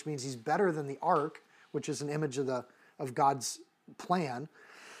God, which means he's better than the ark, which is an image of God's plan.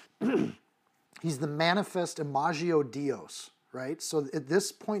 He's the manifest imagio Dios, right? So at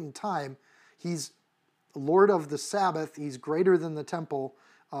this point in time, he's Lord of the Sabbath. He's greater than the temple.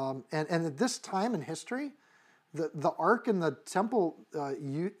 And at this time in history, the ark and the temple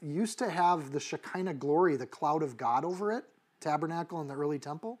used to have the Shekinah glory, the cloud of God over it, tabernacle in the early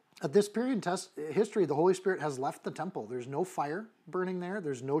temple. At this period in history, the Holy Spirit has left the temple. There's no fire burning there.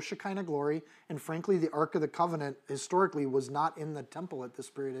 There's no Shekinah glory. And frankly, the Ark of the Covenant historically was not in the temple at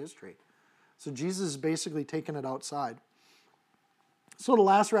this period of history. So Jesus is basically taking it outside. So the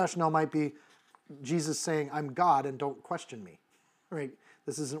last rationale might be Jesus saying, I'm God and don't question me. Right?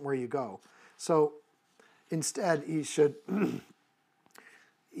 This isn't where you go. So instead, he should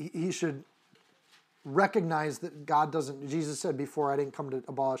recognize that God doesn't, Jesus said before, I didn't come to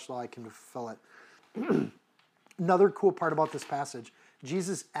abolish law, I came to fulfill it. Another cool part about this passage,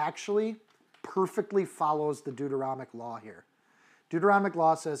 Jesus actually perfectly follows the Deuteronomic law here. Deuteronomic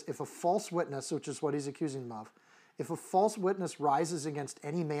law says if a false witness, which is what he's accusing them of, if a false witness rises against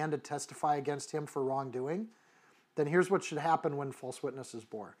any man to testify against him for wrongdoing, then here's what should happen when false witness is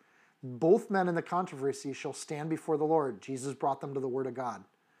born. Both men in the controversy shall stand before the Lord. Jesus brought them to the word of God.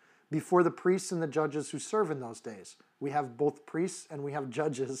 Before the priests and the judges who serve in those days. We have both priests and we have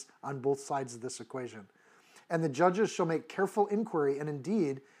judges on both sides of this equation. And the judges shall make careful inquiry, and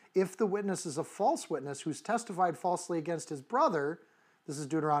indeed, if the witness is a false witness who's testified falsely against his brother, this is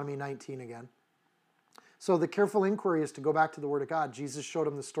Deuteronomy 19 again. So the careful inquiry is to go back to the Word of God. Jesus showed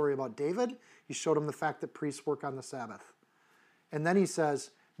him the story about David. He showed him the fact that priests work on the Sabbath. And then he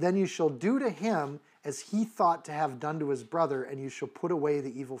says, then you shall do to him as he thought to have done to his brother, and you shall put away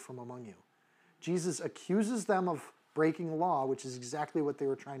the evil from among you. Jesus accuses them of breaking law, which is exactly what they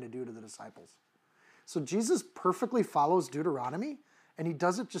were trying to do to the disciples. So Jesus perfectly follows Deuteronomy, and he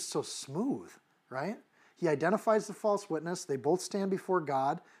does it just so smooth, right? He identifies the false witness. They both stand before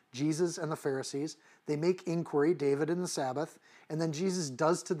God, Jesus and the Pharisees. They make inquiry, David and the Sabbath, and then Jesus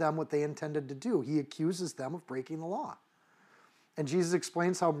does to them what they intended to do. He accuses them of breaking the law. And Jesus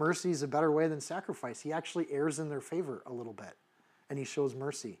explains how mercy is a better way than sacrifice. He actually errs in their favor a little bit, and he shows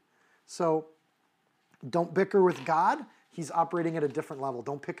mercy. So don't bicker with God. He's operating at a different level.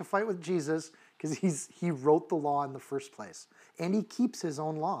 Don't pick a fight with Jesus because he wrote the law in the first place. And he keeps his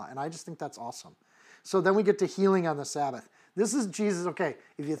own law, and I just think that's awesome. So then we get to healing on the Sabbath. This is Jesus. Okay,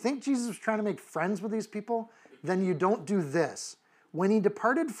 if you think Jesus was trying to make friends with these people, then you don't do this. When he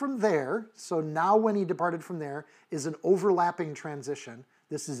departed from there, so now when he departed from there is an overlapping transition.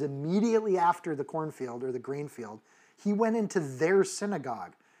 This is immediately after the cornfield or the grain field. He went into their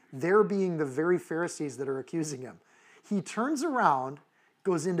synagogue, there being the very Pharisees that are accusing him. He turns around,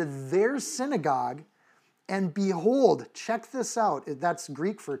 goes into their synagogue, and behold, check this out. That's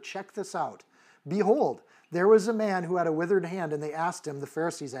Greek for check this out. Behold, there was a man who had a withered hand, and they asked him, the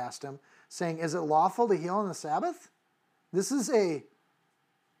Pharisees asked him, saying, is it lawful to heal on the Sabbath? This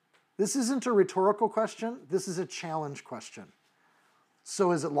isn't a rhetorical question. This is a challenge question.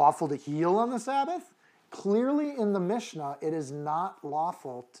 So is it lawful to heal on the Sabbath? Clearly in the Mishnah, it is not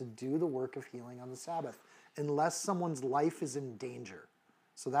lawful to do the work of healing on the Sabbath unless someone's life is in danger.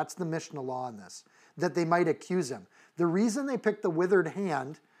 So that's the Mishnah law in this, that they might accuse him. The reason they picked the withered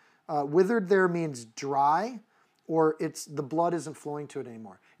hand, withered there means dry, or the blood isn't flowing to it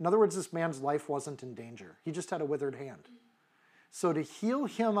anymore. In other words, this man's life wasn't in danger. He just had a withered hand. So to heal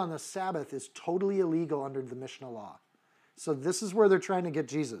him on the Sabbath is totally illegal under the Mishnah law. So this is where they're trying to get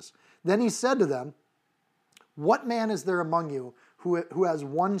Jesus. Then he said to them, what man is there among you who has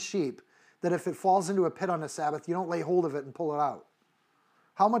one sheep that if it falls into a pit on a Sabbath, you don't lay hold of it and pull it out?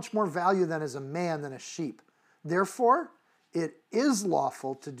 How much more value then is a man than a sheep? Therefore, it is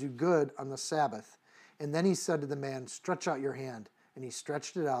lawful to do good on the Sabbath. And then he said to the man, stretch out your hand. And he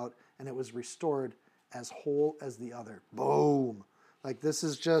stretched it out, and it was restored as whole as the other. Boom. Like this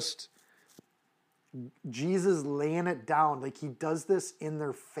is just Jesus laying it down. Like he does this in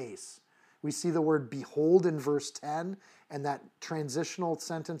their face. We see the word behold in verse 10 and that transitional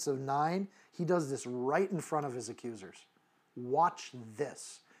sentence of 9. He does this right in front of his accusers. Watch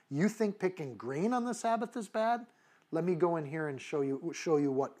this. You think picking grain on the Sabbath is bad? Let me go in here and show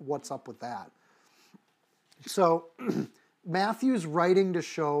you what's up with that. So Matthew's writing to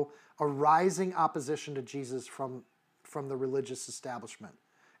show a rising opposition to Jesus from the religious establishment.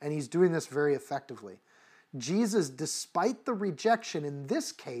 And he's doing this very effectively. Jesus, despite the rejection in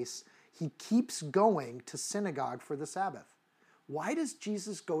this case, he keeps going to synagogue for the Sabbath. Why does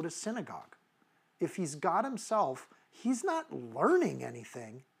Jesus go to synagogue? If he's God himself, he's not learning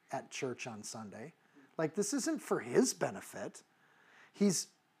anything at church on Sunday. Like this isn't for his benefit. It's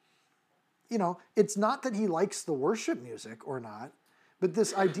not that he likes the worship music or not, but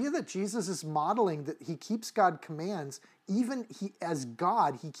this idea that Jesus is modeling that he keeps God's commands, even as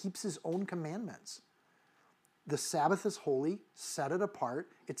God, he keeps his own commandments. The Sabbath is holy, set it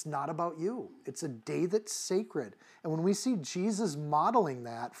apart. It's not about you. It's a day that's sacred. And when we see Jesus modeling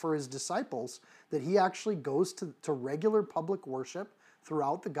that for his disciples, that he actually goes to regular public worship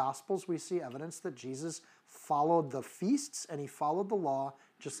throughout the Gospels, we see evidence that Jesus followed the feasts and he followed the law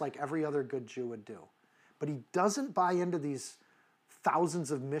just like every other good Jew would do. But he doesn't buy into these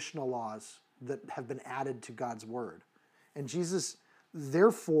thousands of Mishnah laws that have been added to God's word. And Jesus,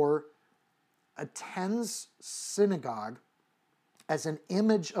 therefore, attends synagogue as an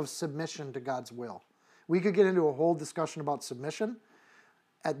image of submission to God's will. We could get into a whole discussion about submission.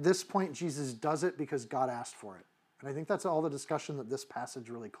 at this point, Jesus does it because God asked for it. And I think that's all the discussion that this passage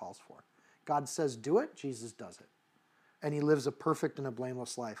really calls for. God says do it, Jesus does it. And he lives a perfect and a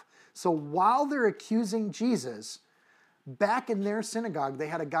blameless life. So while they're accusing Jesus, back in their synagogue, they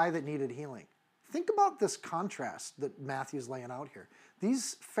had a guy that needed healing. Think about this contrast that Matthew's laying out here.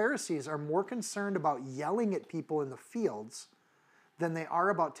 These Pharisees are more concerned about yelling at people in the fields than they are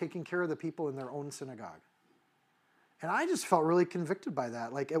about taking care of the people in their own synagogue. And I just felt really convicted by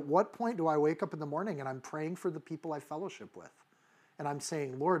that. Like, at what point do I wake up in the morning and I'm praying for the people I fellowship with? And I'm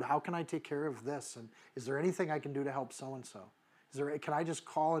saying, Lord, how can I take care of this? And is there anything I can do to help so-and-so? Can I just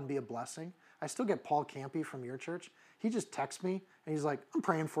call and be a blessing? I still get Paul Campy from your church. He just texts me and he's like, I'm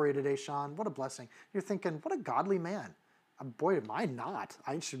praying for you today, Sean. What a blessing. You're thinking, what a godly man. Boy, am I not.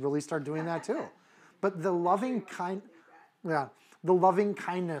 I should really start doing that too. But the loving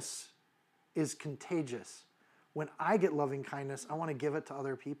kindness is contagious. When I get loving kindness, I want to give it to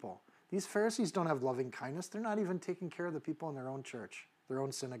other people. These Pharisees don't have loving kindness. They're not even taking care of the people in their own church, their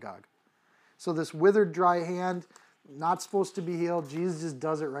own synagogue. So this withered, dry hand, not supposed to be healed. Jesus just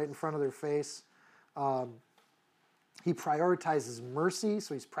does it right in front of their face. He prioritizes mercy,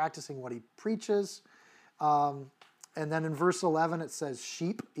 so he's practicing what he preaches. And then in verse 11, it says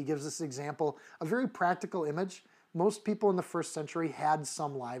sheep. He gives this example, a very practical image. Most people in the first century had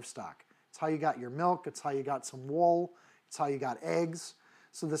some livestock. It's how you got your milk. It's how you got some wool. It's how you got eggs.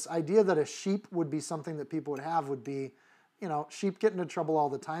 So this idea that a sheep would be something that people would have would be, sheep get into trouble all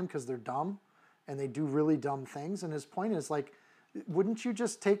the time because they're dumb and they do really dumb things. And his point is like, wouldn't you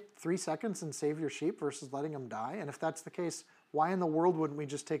just take 3 seconds and save your sheep versus letting them die? And if that's the case, why in the world wouldn't we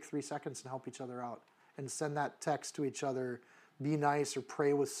just take 3 seconds and help each other out and send that text to each other, be nice or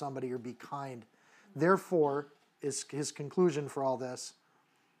pray with somebody or be kind? Therefore, is his conclusion for all this,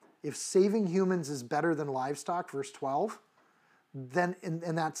 if saving humans is better than livestock, verse 12, then,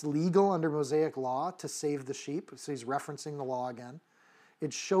 and that's legal under Mosaic law to save the sheep, so he's referencing the law again,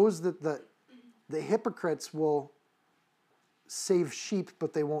 it shows that the hypocrites will save sheep,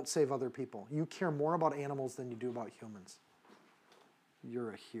 but they won't save other people. You care more about animals than you do about humans.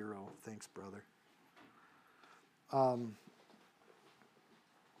 You're a hero. Thanks, brother.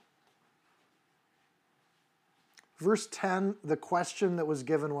 Verse 10, the question that was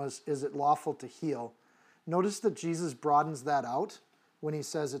given was, is it lawful to heal? Notice that Jesus broadens that out when he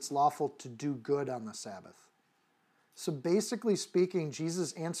says it's lawful to do good on the Sabbath. So basically speaking,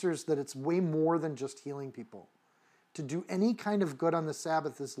 Jesus answers that it's way more than just healing people. To do any kind of good on the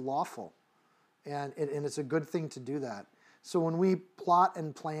Sabbath is lawful, and it's a good thing to do that. So when we plot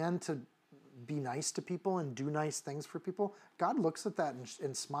and plan to be nice to people and do nice things for people, God looks at that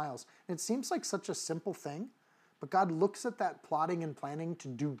and smiles. And it seems like such a simple thing, but God looks at that plotting and planning to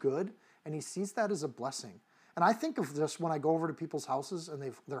do good, and he sees that as a blessing. And I think of this when I go over to people's houses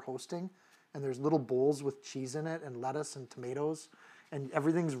and they're hosting, and there's little bowls with cheese in it and lettuce and tomatoes, and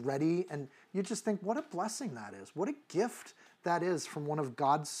everything's ready, and you just think, what a blessing that is. What a gift that is from one of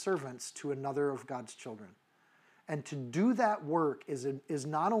God's servants to another of God's children. And to do that work is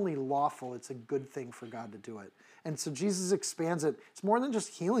not only lawful, it's a good thing for God to do it. And so Jesus expands it. It's more than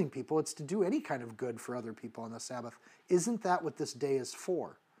just healing people. It's to do any kind of good for other people on the Sabbath. Isn't that what this day is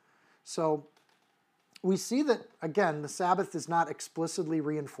for? So we see that, again, the Sabbath is not explicitly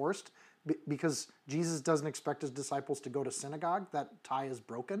reinforced because Jesus doesn't expect his disciples to go to synagogue. That tie is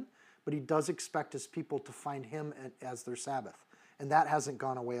broken. But he does expect his people to find him as their Sabbath. And that hasn't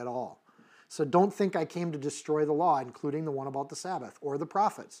gone away at all. So don't think I came to destroy the law, including the one about the Sabbath, or the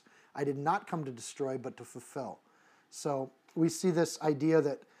prophets. I did not come to destroy, but to fulfill. So we see this idea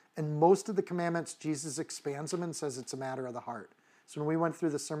that in most of the commandments, Jesus expands them and says it's a matter of the heart. So when we went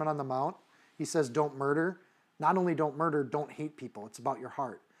through the Sermon on the Mount, he says don't murder. Not only don't murder, don't hate people. It's about your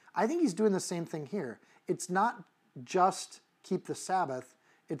heart. I think he's doing the same thing here. It's not just keep the Sabbath.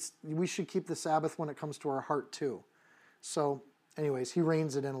 We should keep the Sabbath when it comes to our heart too. So anyways, he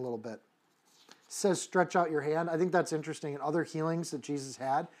reins it in a little bit. Says stretch out your hand. I think that's interesting. In other healings that Jesus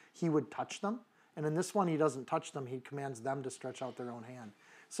had, he would touch them. And in this one, he doesn't touch them. He commands them to stretch out their own hand.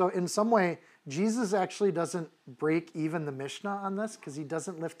 So in some way, Jesus actually doesn't break even the Mishnah on this because he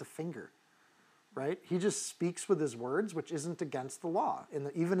doesn't lift a finger, right? He just speaks with his words, which isn't against the law,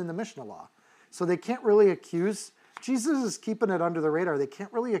 even in the Mishnah law. So they can't really accuse, Jesus is keeping it under the radar. They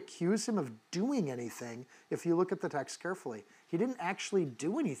can't really accuse him of doing anything if you look at the text carefully. He didn't actually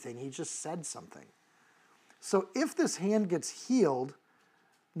do anything. He just said something. So if this hand gets healed,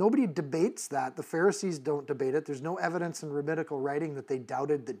 nobody debates that. The Pharisees don't debate it. There's no evidence in rabbinical writing that they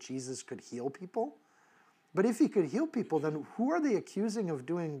doubted that Jesus could heal people. But if he could heal people, then who are they accusing of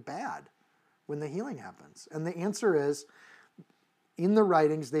doing bad when the healing happens? And the answer is, in the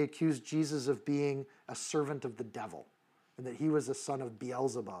writings, they accused Jesus of being a servant of the devil and that he was a son of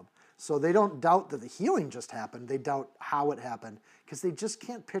Beelzebub. So they don't doubt that the healing just happened. They doubt how it happened because they just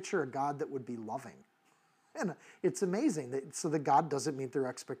can't picture a God that would be loving. And it's amazing. So that God doesn't meet their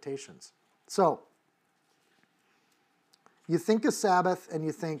expectations. So you think of Sabbath and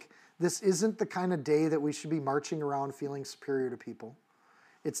you think, this isn't the kind of day that we should be marching around feeling superior to people.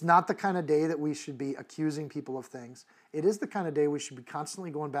 It's not the kind of day that we should be accusing people of things. It is the kind of day we should be constantly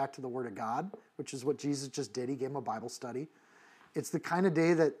going back to the Word of God, which is what Jesus just did. He gave them a Bible study. It's the kind of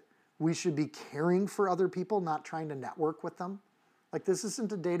day that we should be caring for other people, not trying to network with them. Like, this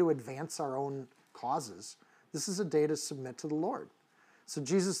isn't a day to advance our own causes. This is a day to submit to the Lord. So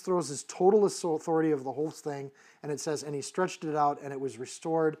Jesus throws his total authority of the whole thing, and it says, and he stretched it out, and it was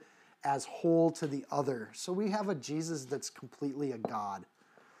restored as whole to the other. So we have a Jesus that's completely a God.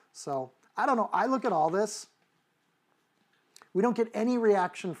 So, I don't know. I look at all this. We don't get any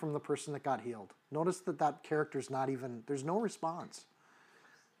reaction from the person that got healed. Notice that character's not even, there's no response.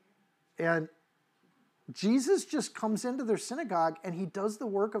 And Jesus just comes into their synagogue and he does the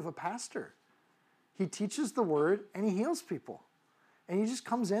work of a pastor. He teaches the word and he heals people. And he just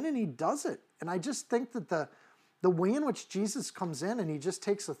comes in and he does it. And I just think that the way in which Jesus comes in and he just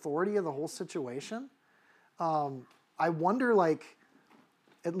takes authority of the whole situation, I wonder, like,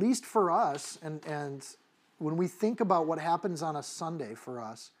 at least for us, and when we think about what happens on a Sunday for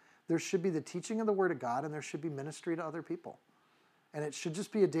us, there should be the teaching of the Word of God and there should be ministry to other people. And it should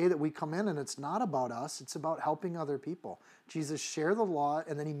just be a day that we come in and it's not about us, it's about helping other people. Jesus shared the law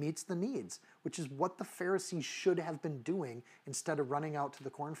and then he meets the needs, which is what the Pharisees should have been doing instead of running out to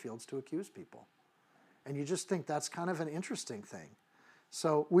the cornfields to accuse people. And you just think that's kind of an interesting thing.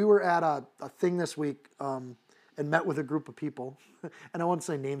 So we were at a thing this week, and met with a group of people. And I won't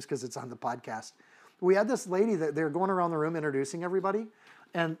say names because it's on the podcast. We had this lady that they were going around the room introducing everybody.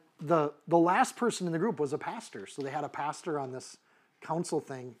 And the last person in the group was a pastor. So they had a pastor on this council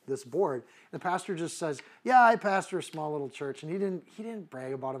thing, this board. And the pastor just says, yeah, I pastor a small little church. And he didn't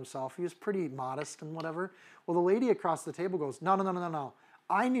brag about himself. He was pretty modest and whatever. Well, the lady across the table goes, no.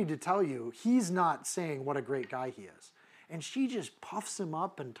 I need to tell you, he's not saying what a great guy he is. And she just puffs him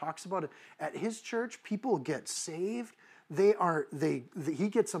up and talks about it. At his church, people get saved. He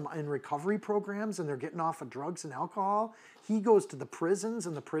gets them in recovery programs and they're getting off of drugs and alcohol. He goes to the prisons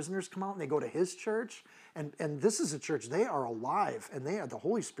and the prisoners come out and they go to his church. And this is a church, they are alive and the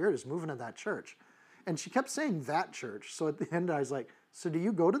Holy Spirit is moving in that church. And she kept saying that church. So at the end I was like, so do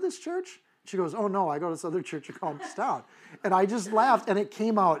you go to this church? She goes, oh no, I go to this other church across town. And I just laughed and it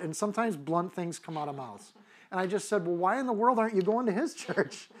came out, and sometimes blunt things come out of mouths. And I just said, well, why in the world aren't you going to his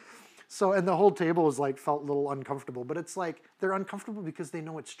church? So, and the whole table was like, felt a little uncomfortable, but it's like, they're uncomfortable because they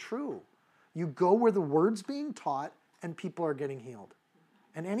know it's true. You go where the word's being taught and people are getting healed.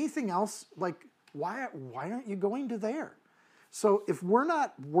 And anything else, like, why aren't you going to there? So if we're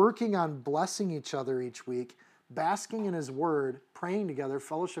not working on blessing each other each week, basking in his word, praying together,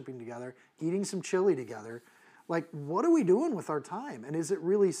 fellowshipping together, eating some chili together, like, what are we doing with our time? And is it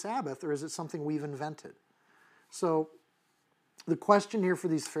really Sabbath or is it something we've invented? So the question here for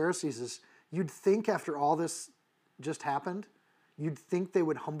these Pharisees is, you'd think after all this just happened, you'd think they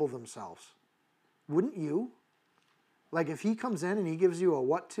would humble themselves. Wouldn't you? Like, if he comes in and he gives you a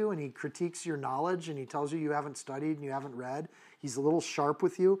what to and he critiques your knowledge and he tells you you haven't studied and you haven't read, he's a little sharp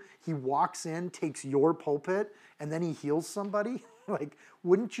with you, he walks in, takes your pulpit, and then he heals somebody, like,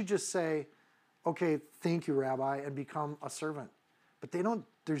 wouldn't you just say, okay, thank you, Rabbi, and become a servant? But they don't,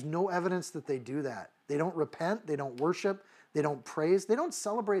 there's no evidence that they do that. They don't repent, they don't worship, they don't praise, they don't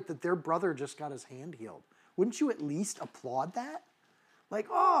celebrate that their brother just got his hand healed. Wouldn't you at least applaud that? Like,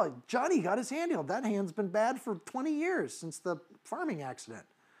 oh, Johnny got his hand healed. That hand's been bad for 20 years since the farming accident.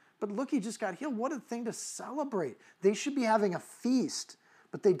 But look, he just got healed. What a thing to celebrate. They should be having a feast,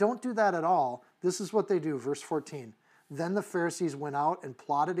 but they don't do that at all. This is what they do, verse 14. Then the Pharisees went out and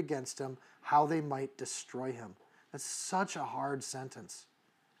plotted against him how they might destroy him. That's such a hard sentence.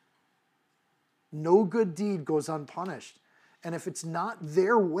 No good deed goes unpunished. And if it's not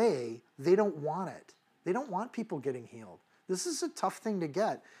their way, they don't want it. They don't want people getting healed. This is a tough thing to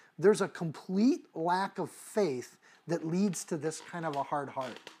get. There's a complete lack of faith that leads to this kind of a hard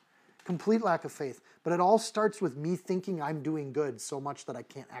heart. Complete lack of faith. But it all starts with me thinking I'm doing good so much that I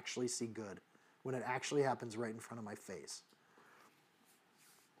can't actually see good when it actually happens right in front of my face.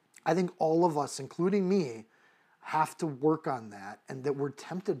 I think all of us, including me, have to work on that, and that we're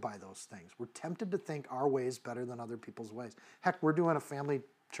tempted by those things. We're tempted to think our way is better than other people's ways. Heck, we're doing a family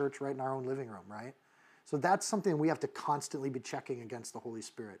church right in our own living room, right? So that's something we have to constantly be checking against the Holy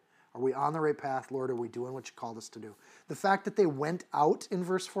Spirit. Are we on the right path, Lord? Are we doing what you called us to do? The fact that they went out in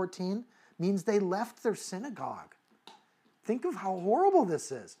verse 14 means they left their synagogue. Think of how horrible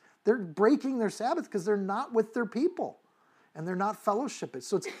this is. They're breaking their Sabbath because they're not with their people and they're not fellowshipping.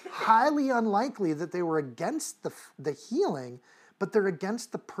 So it's highly unlikely that they were against the healing, but they're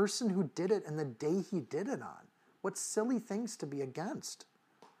against the person who did it and the day he did it on. What silly things to be against.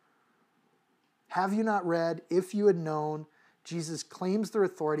 Have you not read, if you had known, Jesus claims their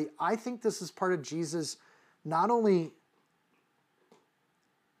authority. I think this is part of Jesus not only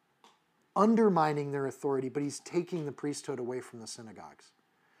undermining their authority, but he's taking the priesthood away from the synagogues.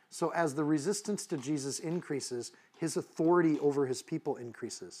 So as the resistance to Jesus increases, his authority over his people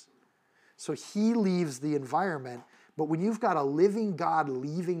increases. So he leaves the environment, but when you've got a living God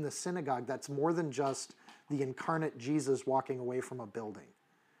leaving the synagogue, that's more than just the incarnate Jesus walking away from a building.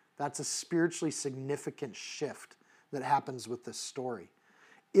 That's a spiritually significant shift that happens with this story.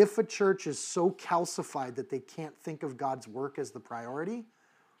 If a church is so calcified that they can't think of God's work as the priority,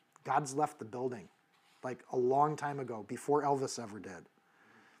 God's left the building, like a long time ago, before Elvis ever did.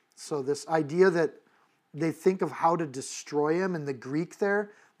 So this idea that they think of how to destroy him, in the Greek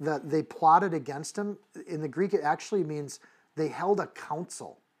there, that they plotted against him, in the Greek it actually means they held a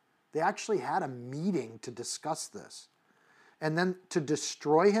council. They actually had a meeting to discuss this. And then to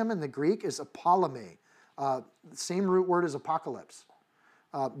destroy him in the Greek is apollume, same root word as apocalypse.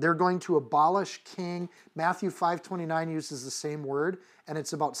 They're going to abolish king. Matthew 5:29 uses the same word, and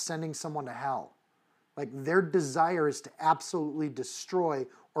it's about sending someone to hell. Like their desire is to absolutely destroy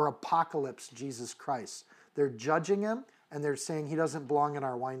or apocalypse Jesus Christ. They're judging him, and they're saying he doesn't belong in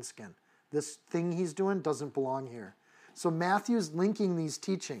our wineskin. This thing he's doing doesn't belong here. So Matthew's linking these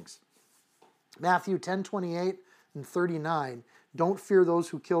teachings. Matthew 10:28 and 39, don't fear those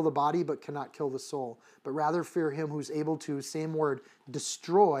who kill the body but cannot kill the soul, but rather fear him who's able to, same word,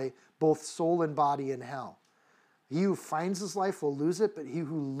 destroy both soul and body in hell. He who finds his life will lose it, but he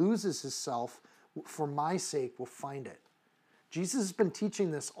who loses his self for my sake will find it. Jesus has been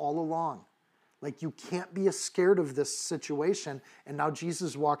teaching this all along. Like you can't be scared of this situation, and now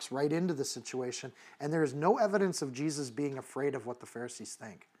Jesus walks right into the situation, and there is no evidence of Jesus being afraid of what the Pharisees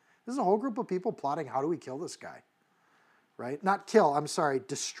think. This is a whole group of people plotting, how do we kill this guy? Right? Not kill, I'm sorry,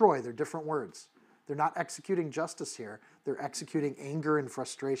 destroy. They're different words. They're not executing justice here. They're executing anger and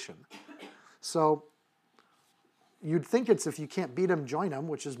frustration. So you'd think it's if you can't beat him, join him,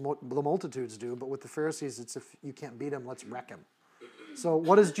 which is the multitudes do. But with the Pharisees, it's if you can't beat him, let's wreck him. So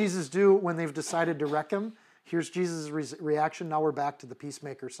what does Jesus do when they've decided to wreck him? Here's Jesus' reaction. Now we're back to the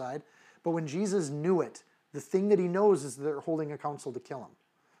peacemaker side. But when Jesus knew it, the thing that he knows is they're holding a council to kill him.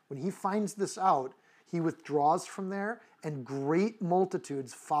 When he finds this out, he withdraws from there, and great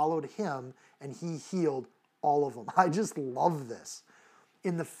multitudes followed him, and he healed all of them. I just love this.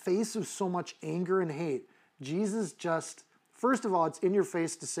 In the face of so much anger and hate, Jesus just, first of all, it's in your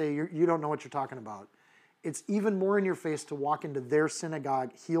face to say you don't know what you're talking about. It's even more in your face to walk into their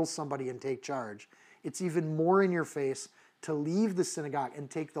synagogue, heal somebody, and take charge. It's even more in your face to leave the synagogue and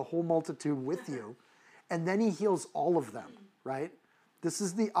take the whole multitude with you. And then he heals all of them, right? This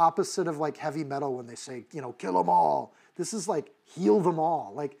is the opposite of like heavy metal when they say, kill them all. This is like heal them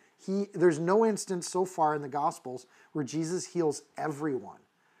all. Like there's no instance so far in the Gospels where Jesus heals everyone.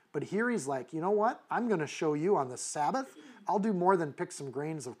 But here he's like, you know what? I'm going to show you on the Sabbath. I'll do more than pick some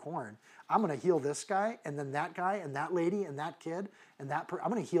grains of corn. I'm going to heal this guy, and then that guy, and that lady, and that kid, and I'm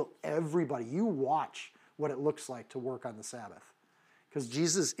going to heal everybody. You watch what it looks like to work on the Sabbath. Because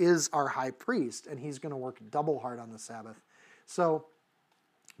Jesus is our high priest, and he's going to work double hard on the Sabbath. So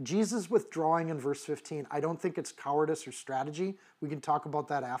Jesus withdrawing in verse 15, I don't think it's cowardice or strategy. We can talk about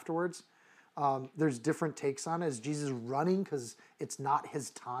that afterwards. There's different takes on it. Is Jesus running because it's not his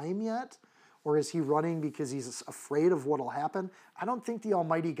time yet? Or is he running because he's afraid of what will happen? I don't think the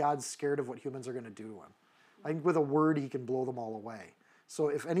Almighty God's scared of what humans are going to do to him. I think with a word, he can blow them all away. So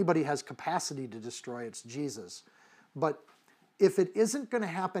if anybody has capacity to destroy, it's Jesus. But if it isn't going to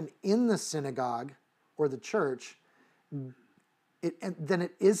happen in the synagogue or the church, then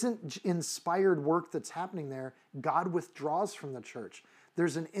it isn't inspired work that's happening there. God withdraws from the church.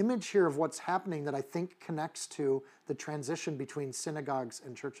 There's an image here of what's happening that I think connects to the transition between synagogues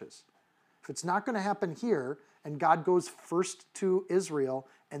and churches. If it's not going to happen here, and God goes first to Israel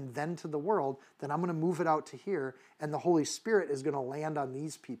and then to the world, then I'm going to move it out to here, and the Holy Spirit is going to land on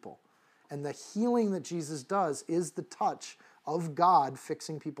these people. And the healing that Jesus does is the touch of God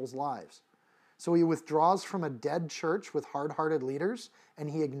fixing people's lives. So he withdraws from a dead church with hard-hearted leaders, and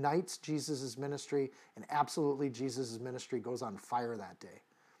he ignites Jesus' ministry, and absolutely Jesus' ministry goes on fire that day.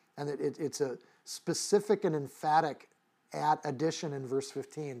 And it's a specific and emphatic addition in verse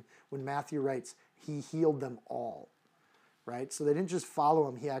 15 when Matthew writes, he healed them all, right? So they didn't just follow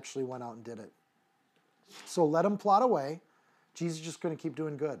him. He actually went out and did it. So let him plot away. Jesus is just going to keep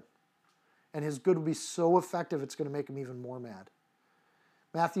doing good. And his good will be so effective, it's going to make him even more mad.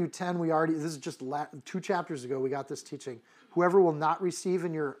 Matthew 10, this is just 2 chapters ago, we got this teaching. Whoever will not receive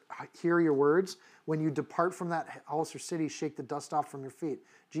and hear your words, when you depart from that house or city, shake the dust off from your feet.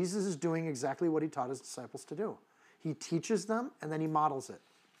 Jesus is doing exactly what he taught his disciples to do. He teaches them, and then he models it.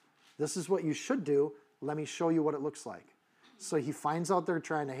 This is what you should do. Let me show you what it looks like. So he finds out they're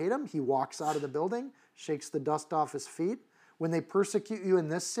trying to hate him. He walks out of the building, shakes the dust off his feet. When they persecute you in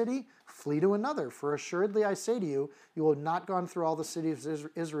this city, flee to another. For assuredly I say to you, you will have not gone through all the cities of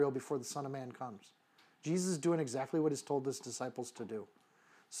Israel before the Son of Man comes. Jesus is doing exactly what he's told his disciples to do.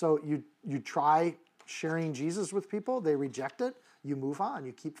 So you try sharing Jesus with people, they reject it, you move on,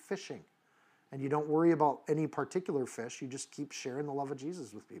 you keep fishing. And you don't worry about any particular fish, you just keep sharing the love of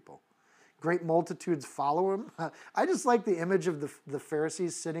Jesus with people. Great multitudes follow him. I just like the image of the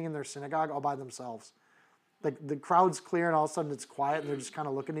Pharisees sitting in their synagogue all by themselves. Like the crowd's clear and all of a sudden it's quiet and they're just kind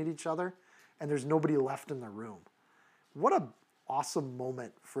of looking at each other and there's nobody left in the room. What an awesome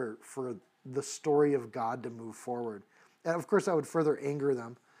moment for the story of God to move forward. And of course that would further anger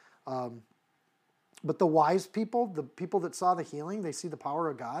them. But the wise people, the people that saw the healing, they see the power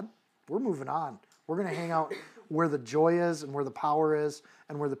of God. We're moving on. We're going to hang out where the joy is and where the power is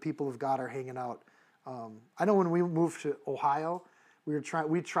and where the people of God are hanging out. I know when we moved to Ohio,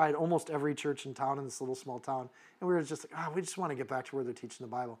 we tried almost every church in town in this little small town, and we were just like, we just want to get back to where they're teaching the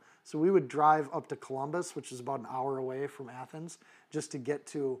Bible. So we would drive up to Columbus, which is about an hour away from Athens, just to get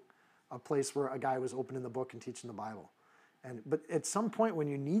to a place where a guy was opening the book and teaching the Bible. But at some point when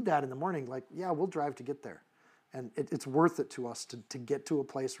you need that in the morning, we'll drive to get there. And it's worth it to us to get to a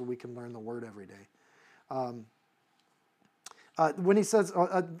place where we can learn the Word every day. When he says,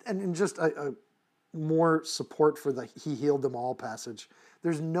 and just more support for the he healed them all passage,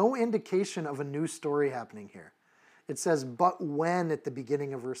 there's no indication of a new story happening here. It says, but when at the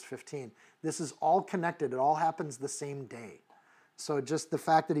beginning of verse 15. This is all connected. It all happens the same day. So just the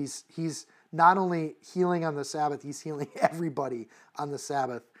fact that he's not only healing on the Sabbath, he's healing everybody on the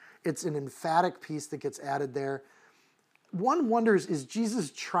Sabbath. It's an emphatic piece that gets added there. One wonders, is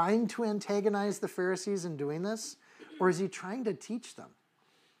Jesus trying to antagonize the Pharisees in doing this? Or is he trying to teach them?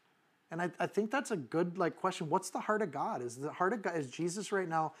 And I think that's a good question. What's the heart of God? Is the heart of God, is Jesus right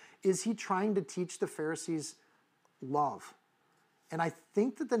now, is he trying to teach the Pharisees love? And I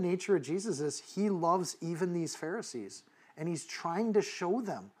think that the nature of Jesus is he loves even these Pharisees. And he's trying to show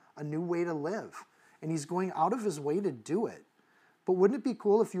them a new way to live. And he's going out of his way to do it. But wouldn't it be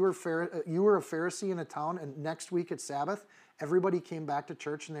cool if you were a Pharisee in a town and next week at Sabbath, everybody came back to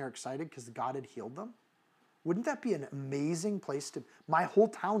church and they were excited because God had healed them? Wouldn't that be an amazing place to... My whole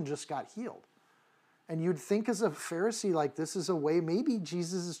town just got healed. And you'd think as a Pharisee, this is a way, maybe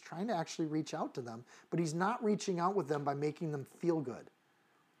Jesus is trying to actually reach out to them, but he's not reaching out with them by making them feel good.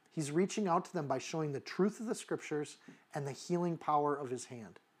 He's reaching out to them by showing the truth of the Scriptures and the healing power of his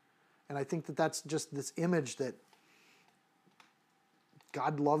hand. And I think that that's just this image that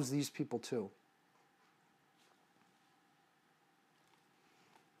God loves these people too.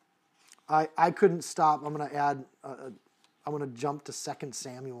 I couldn't stop. I'm going to add, I'm going to jump to 2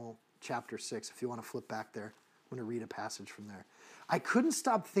 Samuel chapter 6, if you want to flip back there. I'm going to read a passage from there. I couldn't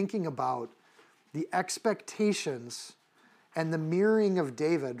stop thinking about the expectations and the mirroring of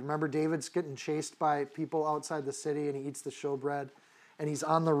David. Remember, David's getting chased by people outside the city, and he eats the showbread, and he's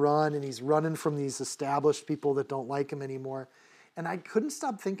on the run, and he's running from these established people that don't like him anymore. And I couldn't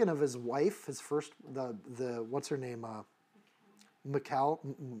stop thinking of his wife, his first, what's her name? Michal,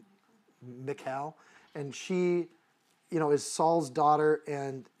 and she, is Saul's daughter,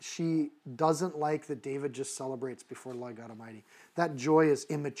 and she doesn't like that David just celebrates before the Lord God Almighty. That joy is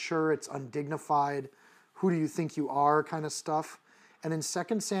immature, it's undignified, who do you think you are kind of stuff. And in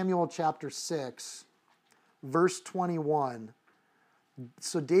 2 Samuel chapter 6, verse 21,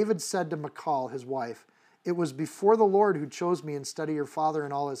 so David said to Michal, his wife, "It was before the Lord who chose me instead of your father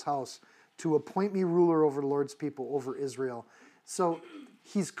and all his house to appoint me ruler over the Lord's people, over Israel." So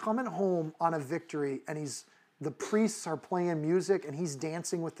he's coming home on a victory, and the priests are playing music, and he's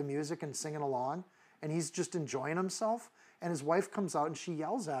dancing with the music and singing along, and he's just enjoying himself. And his wife comes out, and she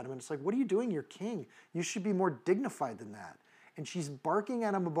yells at him, and it's like, "What are you doing? You're king. You should be more dignified than that." And she's barking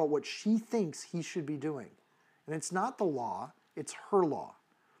at him about what she thinks he should be doing. And it's not the law, it's her law.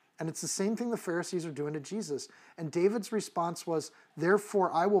 And it's the same thing the Pharisees are doing to Jesus. And David's response was,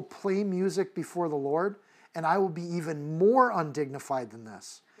 "Therefore I will play music before the Lord, and I will be even more undignified than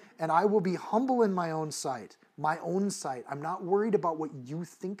this. And I will be humble in my own sight. my own sight. I'm not worried about what you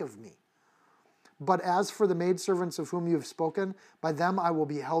think of me. But as for the maidservants of whom you have spoken, by them I will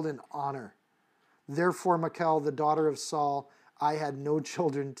be held in honor. Therefore, Michal, the daughter of Saul, I had no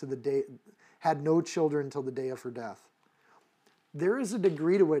children till the day of her death. There is a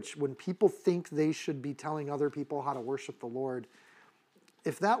degree to which when people think they should be telling other people how to worship the Lord,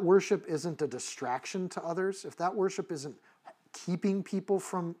 if that worship isn't a distraction to others, if that worship isn't keeping people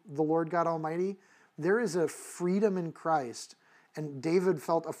from the Lord God Almighty, there is a freedom in Christ, and David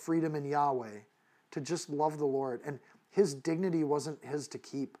felt a freedom in Yahweh to just love the Lord. And his dignity wasn't his to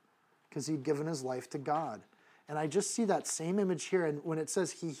keep because he'd given his life to God. And I just see that same image here. And when it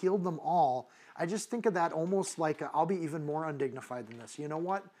says he healed them all, I just think of that almost like I'll be even more undignified than this. You know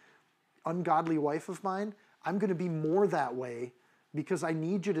what? Ungodly wife of mine, I'm going to be more that way because I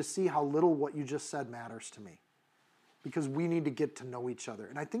need you to see how little what you just said matters to me. Because we need to get to know each other.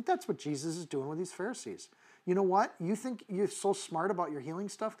 And I think that's what Jesus is doing with these Pharisees. You know what? You think you're so smart about your healing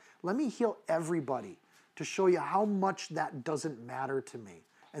stuff? Let me heal everybody to show you how much that doesn't matter to me.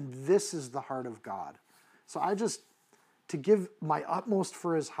 And this is the heart of God. So to give my utmost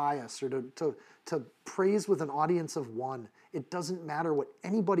for his highest, or to praise with an audience of one, it doesn't matter what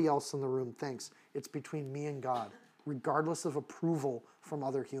anybody else in the room thinks. It's between me and God, regardless of approval from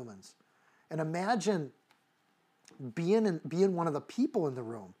other humans. And imagine being one of the people in the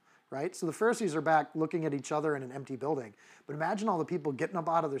room, right? So the Pharisees are back looking at each other in an empty building. But imagine all the people getting up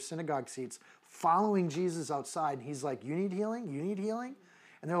out of their synagogue seats, following Jesus outside. And he's like, you need healing? You need healing?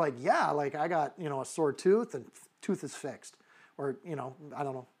 And they're like, yeah, like I got, a sore tooth and tooth is fixed. Or, I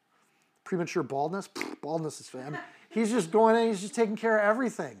don't know, premature baldness. Baldness is fixed. I mean, he's just going in, he's just taking care of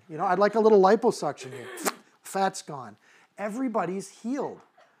everything. I'd like a little liposuction here. Fat's gone. Everybody's healed.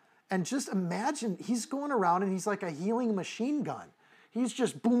 And just imagine, he's going around and he's like a healing machine gun. He's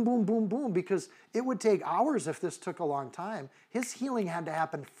just boom, boom, boom, boom, because it would take hours if this took a long time. His healing had to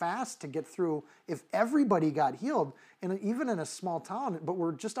happen fast to get through if everybody got healed, and even in a small town, but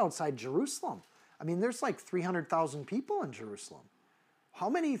we're just outside Jerusalem. I mean, there's like 300,000 people in Jerusalem. How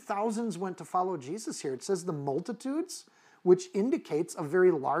many thousands went to follow Jesus here? It says the multitudes, which indicates a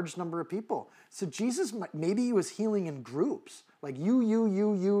very large number of people. So Jesus, maybe he was healing in groups. Like you,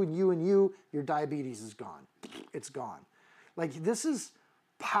 and you, your diabetes is gone. It's gone. Like this is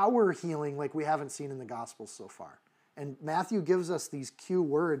power healing like we haven't seen in the Gospels so far. And Matthew gives us these cue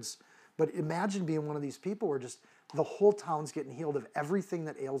words, but imagine being one of these people where just the whole town's getting healed of everything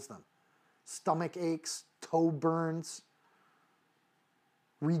that ails them. Stomach aches, toe burns,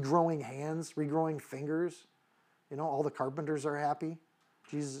 regrowing hands, regrowing fingers. All the carpenters are happy.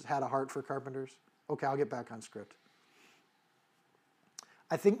 Jesus had a heart for carpenters. Okay, I'll get back on script.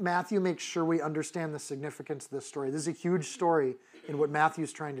 I think Matthew makes sure we understand the significance of this story. This is a huge story in what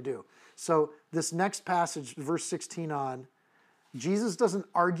Matthew's trying to do. So this next passage, verse 16 on, Jesus doesn't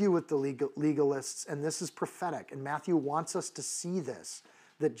argue with the legalists, and this is prophetic. And Matthew wants us to see this,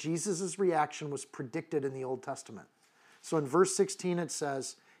 that Jesus' reaction was predicted in the Old Testament. So in verse 16 it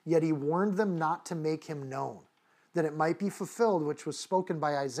says, yet he warned them not to make him known, that it might be fulfilled, which was spoken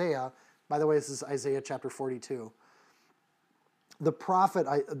by Isaiah. By the way, this is Isaiah chapter 42. The prophet,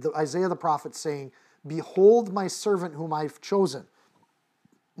 Isaiah the prophet saying, behold my servant whom I've chosen,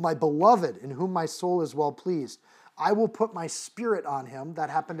 my beloved in whom my soul is well pleased. I will put my spirit on him.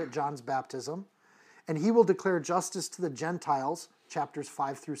 That happened at John's baptism. And he will declare justice to the Gentiles, chapters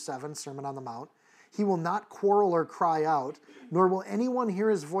 5 through 7, Sermon on the Mount. He will not quarrel or cry out, nor will anyone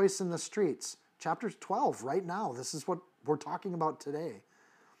hear his voice in the streets. Chapter 12, right now. This is what we're talking about today.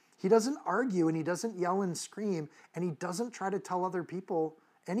 He doesn't argue, and he doesn't yell and scream, and he doesn't try to tell other people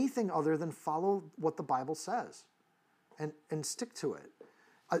anything other than follow what the Bible says and stick to it.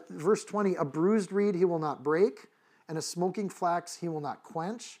 Verse 20, a bruised reed he will not break, and a smoking flax he will not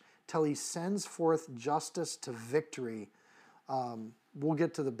quench, till he sends forth justice to victory. We'll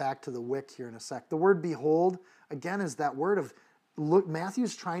get to back to the wick here in a sec. The word behold, again, is that word of, look,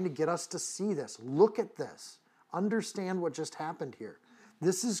 Matthew's trying to get us to see this. Look at this. Understand what just happened here.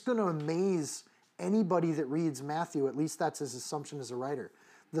 This is going to amaze anybody that reads Matthew. At least that's his assumption as a writer.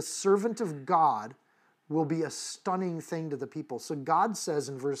 The servant of God will be a stunning thing to the people. So God says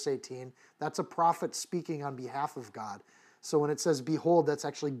in verse 18, that's a prophet speaking on behalf of God. So when it says behold, that's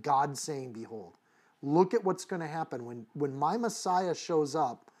actually God saying behold. Look at what's going to happen. When my Messiah shows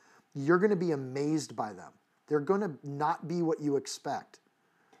up, you're going to be amazed by them. They're going to not be what you expect.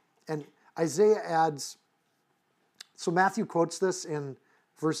 And Isaiah adds, so Matthew quotes this in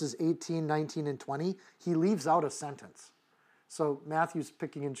verses 18, 19, and 20. He leaves out a sentence. So Matthew's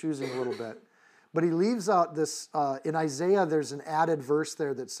picking and choosing a little bit. But he leaves out this, in Isaiah, there's an added verse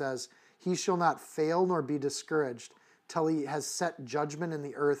there that says, He shall not fail nor be discouraged till he has set judgment in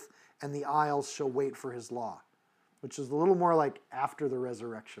the earth, and the isles shall wait for his law. Which is a little more like after the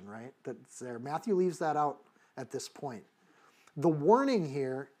resurrection, right? That's there. Matthew leaves that out at this point. The warning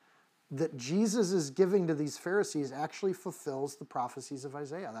here that Jesus is giving to these Pharisees actually fulfills the prophecies of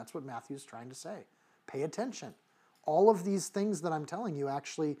Isaiah. That's what Matthew's trying to say. Pay attention. All of these things that I'm telling you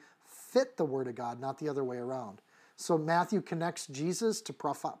actually fit the Word of God, not the other way around. So Matthew connects Jesus to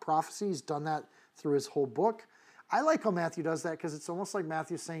prophecy. He's done that through his whole book. I like how Matthew does that because it's almost like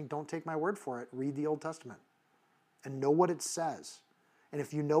Matthew saying, don't take my word for it. Read the Old Testament and know what it says. And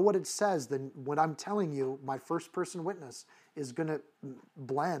if you know what it says, then what I'm telling you, my first person witness, is going to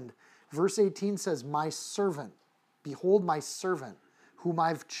blend. Verse 18 says, my servant, behold my servant, whom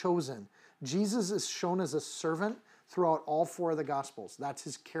I've chosen. Jesus is shown as a servant throughout all four of the Gospels. That's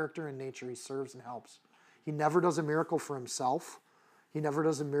his character and nature. He serves and helps. He never does a miracle for himself. He never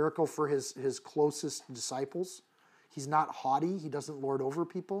does a miracle for his closest disciples. He's not haughty. He doesn't lord over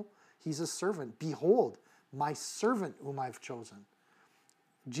people. He's a servant. Behold, my servant whom I've chosen.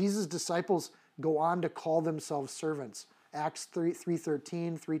 Jesus' disciples go on to call themselves servants. Acts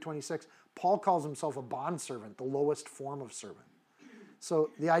 3:13, 3:26. Paul calls himself a bondservant, the lowest form of servant.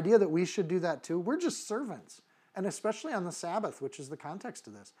 So the idea that we should do that too, we're just servants. And especially on the Sabbath, which is the context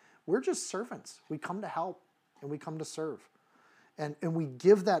of this, we're just servants. We come to help and we come to serve. And we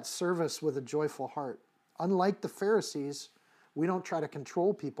give that service with a joyful heart. Unlike the Pharisees, we don't try to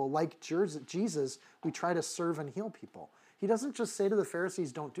control people. Like Jesus, we try to serve and heal people. He doesn't just say to the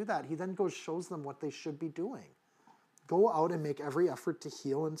Pharisees, don't do that. He then shows them what they should be doing. Go out and make every effort to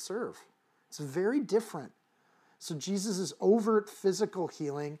heal and serve. It's very different. So Jesus' overt physical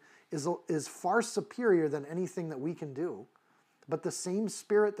healing is far superior than anything that we can do. But the same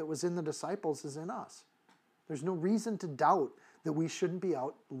spirit that was in the disciples is in us. There's no reason to doubt that we shouldn't be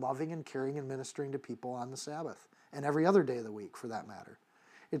out loving and caring and ministering to people on the Sabbath and every other day of the week for that matter.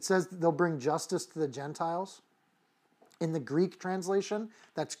 It says that they'll bring justice to the Gentiles. In the Greek translation,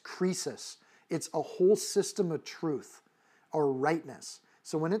 that's krisis. It's a whole system of truth or rightness.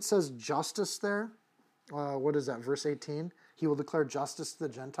 So when it says justice there, what is that, verse 18? He will declare justice to the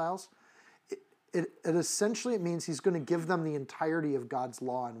Gentiles. It essentially it means he's going to give them the entirety of God's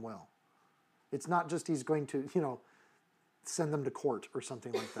law and will. It's not just he's going to, send them to court or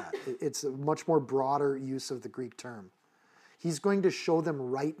something like that. It's a much more broader use of the Greek term. He's going to show them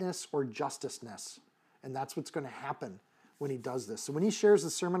rightness or justiceness. And that's what's going to happen when he does this. So when he shares the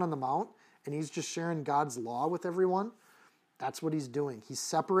Sermon on the Mount and he's just sharing God's law with everyone, that's what he's doing. He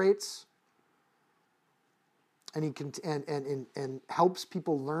separates and he can and helps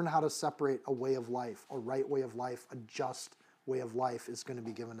people learn how to separate a way of life, a right way of life, a just way of life is going to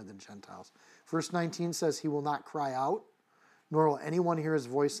be given to the Gentiles. Verse 19 says, he will not cry out, nor will anyone hear his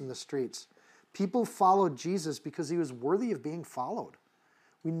voice in the streets. People followed Jesus because he was worthy of being followed.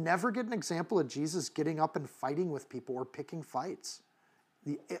 We never get an example of Jesus getting up and fighting with people or picking fights.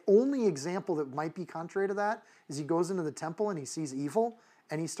 The only example that might be contrary to that is he goes into the temple and he sees evil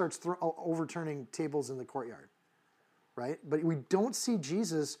and he starts overturning tables in the courtyard, right? But we don't see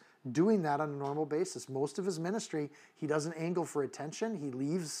Jesus doing that on a normal basis. Most of his ministry, he doesn't angle for attention. He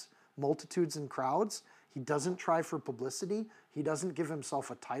leaves multitudes and crowds. He doesn't try for publicity. He doesn't give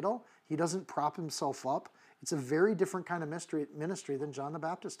himself a title. He doesn't prop himself up. It's a very different kind of ministry than John the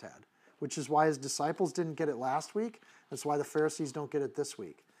Baptist had, which is why his disciples didn't get it last week. That's why the Pharisees don't get it this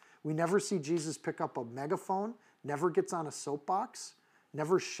week. We never see Jesus pick up a megaphone, never gets on a soapbox,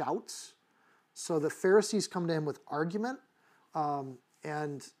 never shouts. So the Pharisees come to him with argument,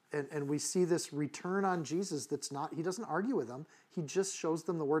 and we see this return on Jesus that's not, he doesn't argue with them. He just shows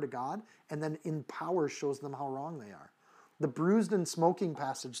them the Word of God and then in power shows them how wrong they are. The bruised and smoking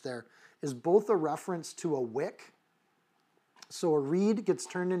passage there is both a reference to a wick. So a reed gets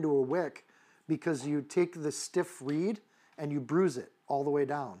turned into a wick because you take the stiff reed and you bruise it all the way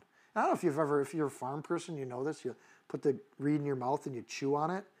down. I don't know if you're a farm person, you know this. You put the reed in your mouth and you chew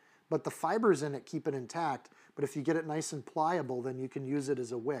on it. But the fibers in it keep it intact. But if you get it nice and pliable, then you can use it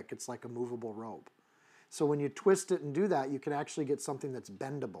as a wick. It's like a movable rope. So when you twist it and do that, you can actually get something that's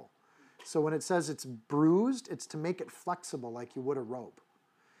bendable. So when it says it's bruised, it's to make it flexible like you would a rope.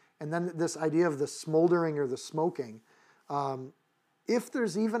 And then this idea of the smoldering or the smoking, if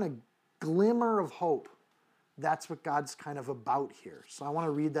there's even a glimmer of hope, that's what God's kind of about here. So I want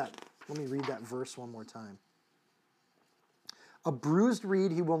to read that. Let me read that verse one more time. A bruised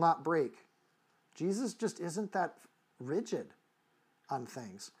reed he will not break. Jesus just isn't that rigid on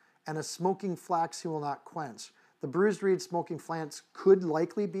things. And a smoking flax he will not quench. The bruised reed, smoking flax could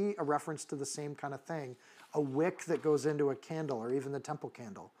likely be a reference to the same kind of thing. A wick that goes into a candle or even the temple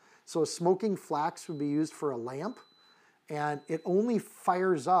candle. So a smoking flax would be used for a lamp, and it only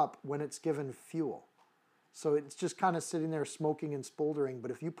fires up when it's given fuel. So it's just kind of sitting there smoking and smoldering,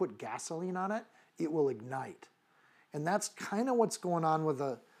 but if you put gasoline on it, it will ignite. And that's kind of what's going on with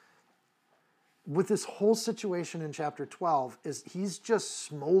this whole situation in chapter 12, is he's just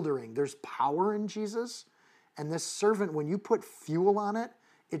smoldering. There's power in Jesus, and this servant, when you put fuel on it,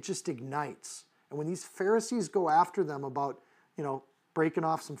 it just ignites. And when these Pharisees go after them about, breaking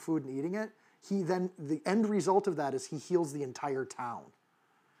off some food and eating it, the end result of that is he heals the entire town.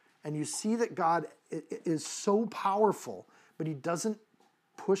 And you see that God is so powerful, but he doesn't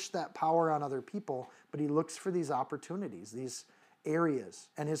push that power on other people, but he looks for these opportunities, these areas,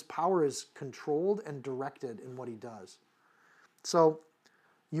 and his power is controlled and directed in what he does. So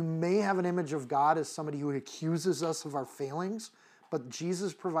you may have an image of God as somebody who accuses us of our failings, but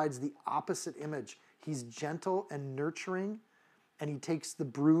Jesus provides the opposite image. He's gentle and nurturing, and he takes the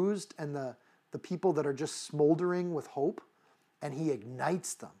bruised and the people that are just smoldering with hope, and he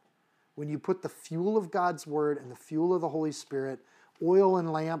ignites them. When you put the fuel of God's word and the fuel of the Holy Spirit, oil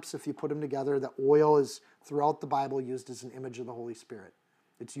and lamps, if you put them together, the oil is throughout the Bible used as an image of the Holy Spirit.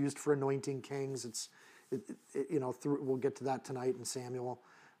 It's used for anointing kings. We'll get to that tonight in Samuel.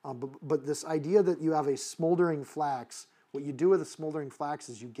 But this idea that you have a smoldering flax, what you do with a smoldering flax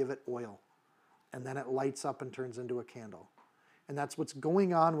is you give it oil, and then it lights up and turns into a candle. And that's what's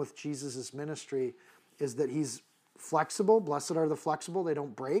going on with Jesus' ministry, is that he's flexible. Blessed are the flexible, they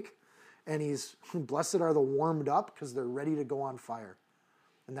don't break. And he's blessed are the warmed up, because they're ready to go on fire.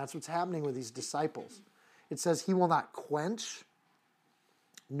 And that's what's happening with these disciples. It says he will not quench.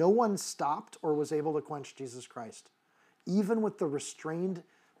 No one stopped or was able to quench Jesus Christ. Even with the restrained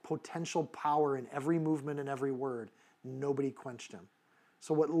potential power in every movement and every word, nobody quenched him.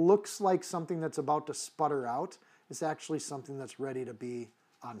 So what looks like something that's about to sputter out is actually something that's ready to be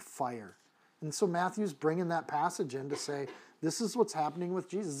on fire. And so Matthew's bringing that passage in to say, this is what's happening with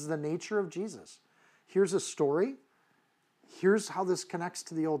Jesus. This is the nature of Jesus. Here's a story. Here's how this connects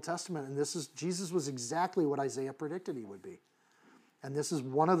to the Old Testament. And Jesus was exactly what Isaiah predicted he would be. And this is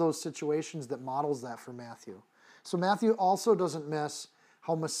one of those situations that models that for Matthew. So Matthew also doesn't miss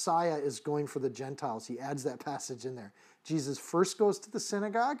how Messiah is going for the Gentiles. He adds that passage in there. Jesus first goes to the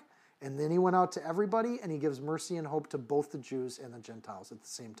synagogue, and then he went out to everybody, and he gives mercy and hope to both the Jews and the Gentiles at the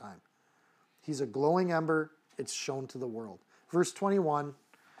same time. He's a glowing ember. It's shown to the world. Verse 21, and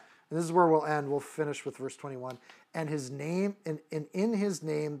this is where we'll end. We'll finish with verse 21. And his name, and in his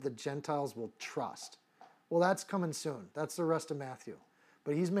name the Gentiles will trust. Well, that's coming soon. That's the rest of Matthew.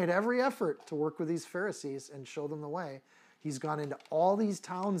 But he's made every effort to work with these Pharisees and show them the way. He's gone into all these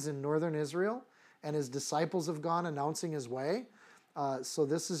towns in northern Israel, and his disciples have gone announcing his way. So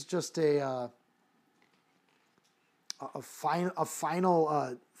this is just a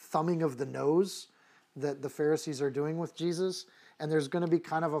final thumbing of the nose that the Pharisees are doing with Jesus. And there's going to be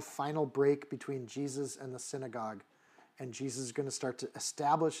kind of a final break between Jesus and the synagogue. And Jesus is going to start to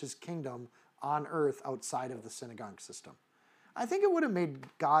establish his kingdom on earth outside of the synagogue system. I think it would have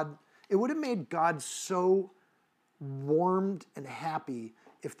made God so warmed and happy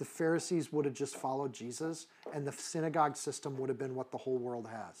if the Pharisees would have just followed Jesus and the synagogue system would have been what the whole world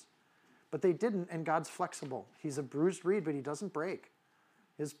has. But they didn't, and God's flexible. He's a bruised reed, but he doesn't break.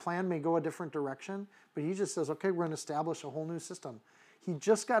 His plan may go a different direction, but he just says, okay, we're going to establish a whole new system. He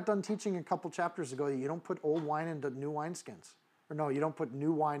just got done teaching a couple chapters ago that you don't put old wine into new wineskins. Or no, you don't put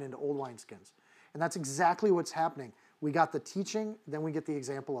new wine into old wineskins. And that's exactly what's happening. We got the teaching, then we get the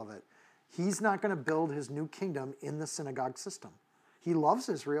example of it. He's not going to build his new kingdom in the synagogue system. He loves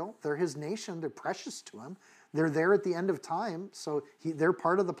Israel. They're his nation. They're precious to him. They're there at the end of time, so they're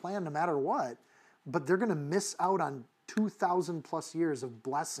part of the plan no matter what. But they're going to miss out on 2,000 plus years of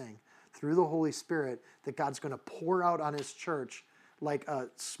blessing through the Holy Spirit that God's going to pour out on his church like a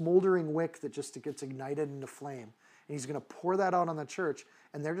smoldering wick that just gets ignited into flame. And he's going to pour that out on the church,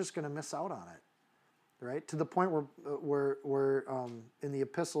 and they're just going to miss out on it, right? To the point where in the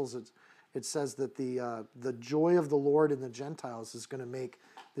epistles it says that the joy of the Lord in the Gentiles is going to make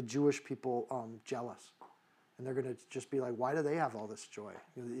the Jewish people jealous. And they're going to just be like, why do they have all this joy?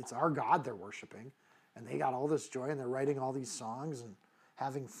 It's our God they're worshiping. And they got all this joy, and they're writing all these songs and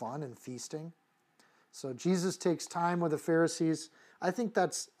having fun and feasting. So Jesus takes time with the Pharisees. I think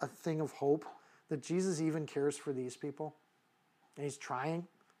that's a thing of hope, that Jesus even cares for these people. And he's trying,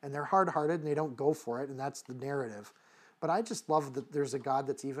 and they're hard-hearted, and they don't go for it, and that's the narrative. But I just love that there's a God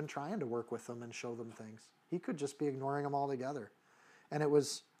that's even trying to work with them and show them things. He could just be ignoring them altogether. And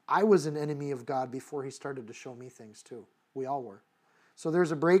I was an enemy of God before he started to show me things too. We all were. So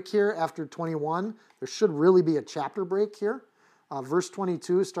there's a break here after 21. There should really be a chapter break here. Verse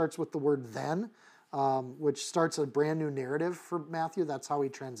 22 starts with the word then, which starts a brand new narrative for Matthew. That's how he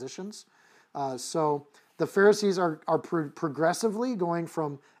transitions. So the Pharisees are progressively going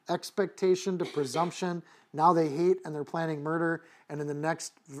from expectation to presumption. Now they hate and they're planning murder. And in the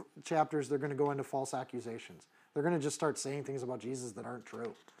next chapters, they're going to go into false accusations. They're going to just start saying things about Jesus that aren't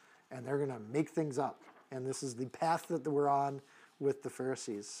true. And they're going to make things up. And this is the path that we're on with the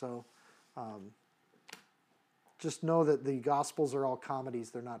Pharisees. So just know that the Gospels are all comedies.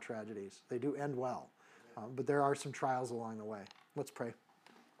 They're not tragedies. They do end well. But there are some trials along the way. Let's pray.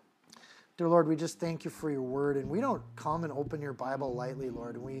 Dear Lord, we just thank you for your word. And we don't come and open your Bible lightly,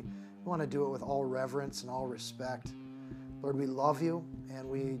 Lord. And we want to do it with all reverence and all respect. Lord, we love you. And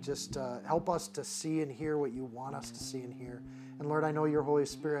we just help us to see and hear what you want us to see and hear. And Lord, I know your Holy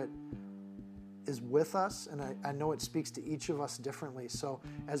Spirit is with us. And I know it speaks to each of us differently. So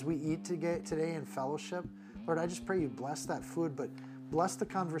as we eat today in fellowship, Lord, I just pray you bless that food, but bless the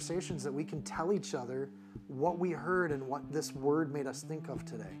conversations that we can tell each other what we heard and what this word made us think of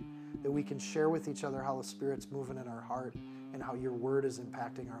today. That we can share with each other how the Spirit's moving in our heart and how your word is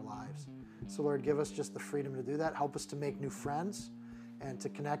impacting our lives. So Lord, give us just the freedom to do that. Help us to make new friends and to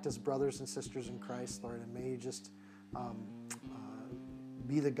connect as brothers and sisters in Christ, Lord. And may you just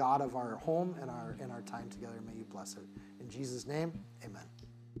be the God of our home and our time together. May you bless it. In Jesus' name, amen.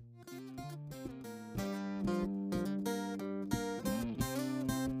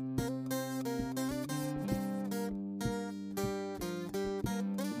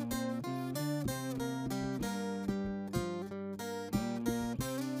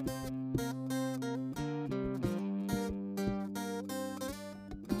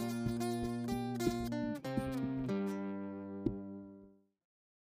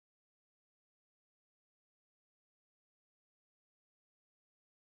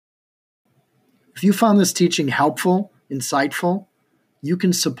 If you found this teaching helpful, insightful, you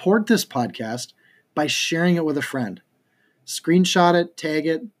can support this podcast by sharing it with a friend. Screenshot it, tag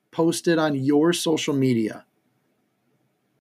it, post it on your social media.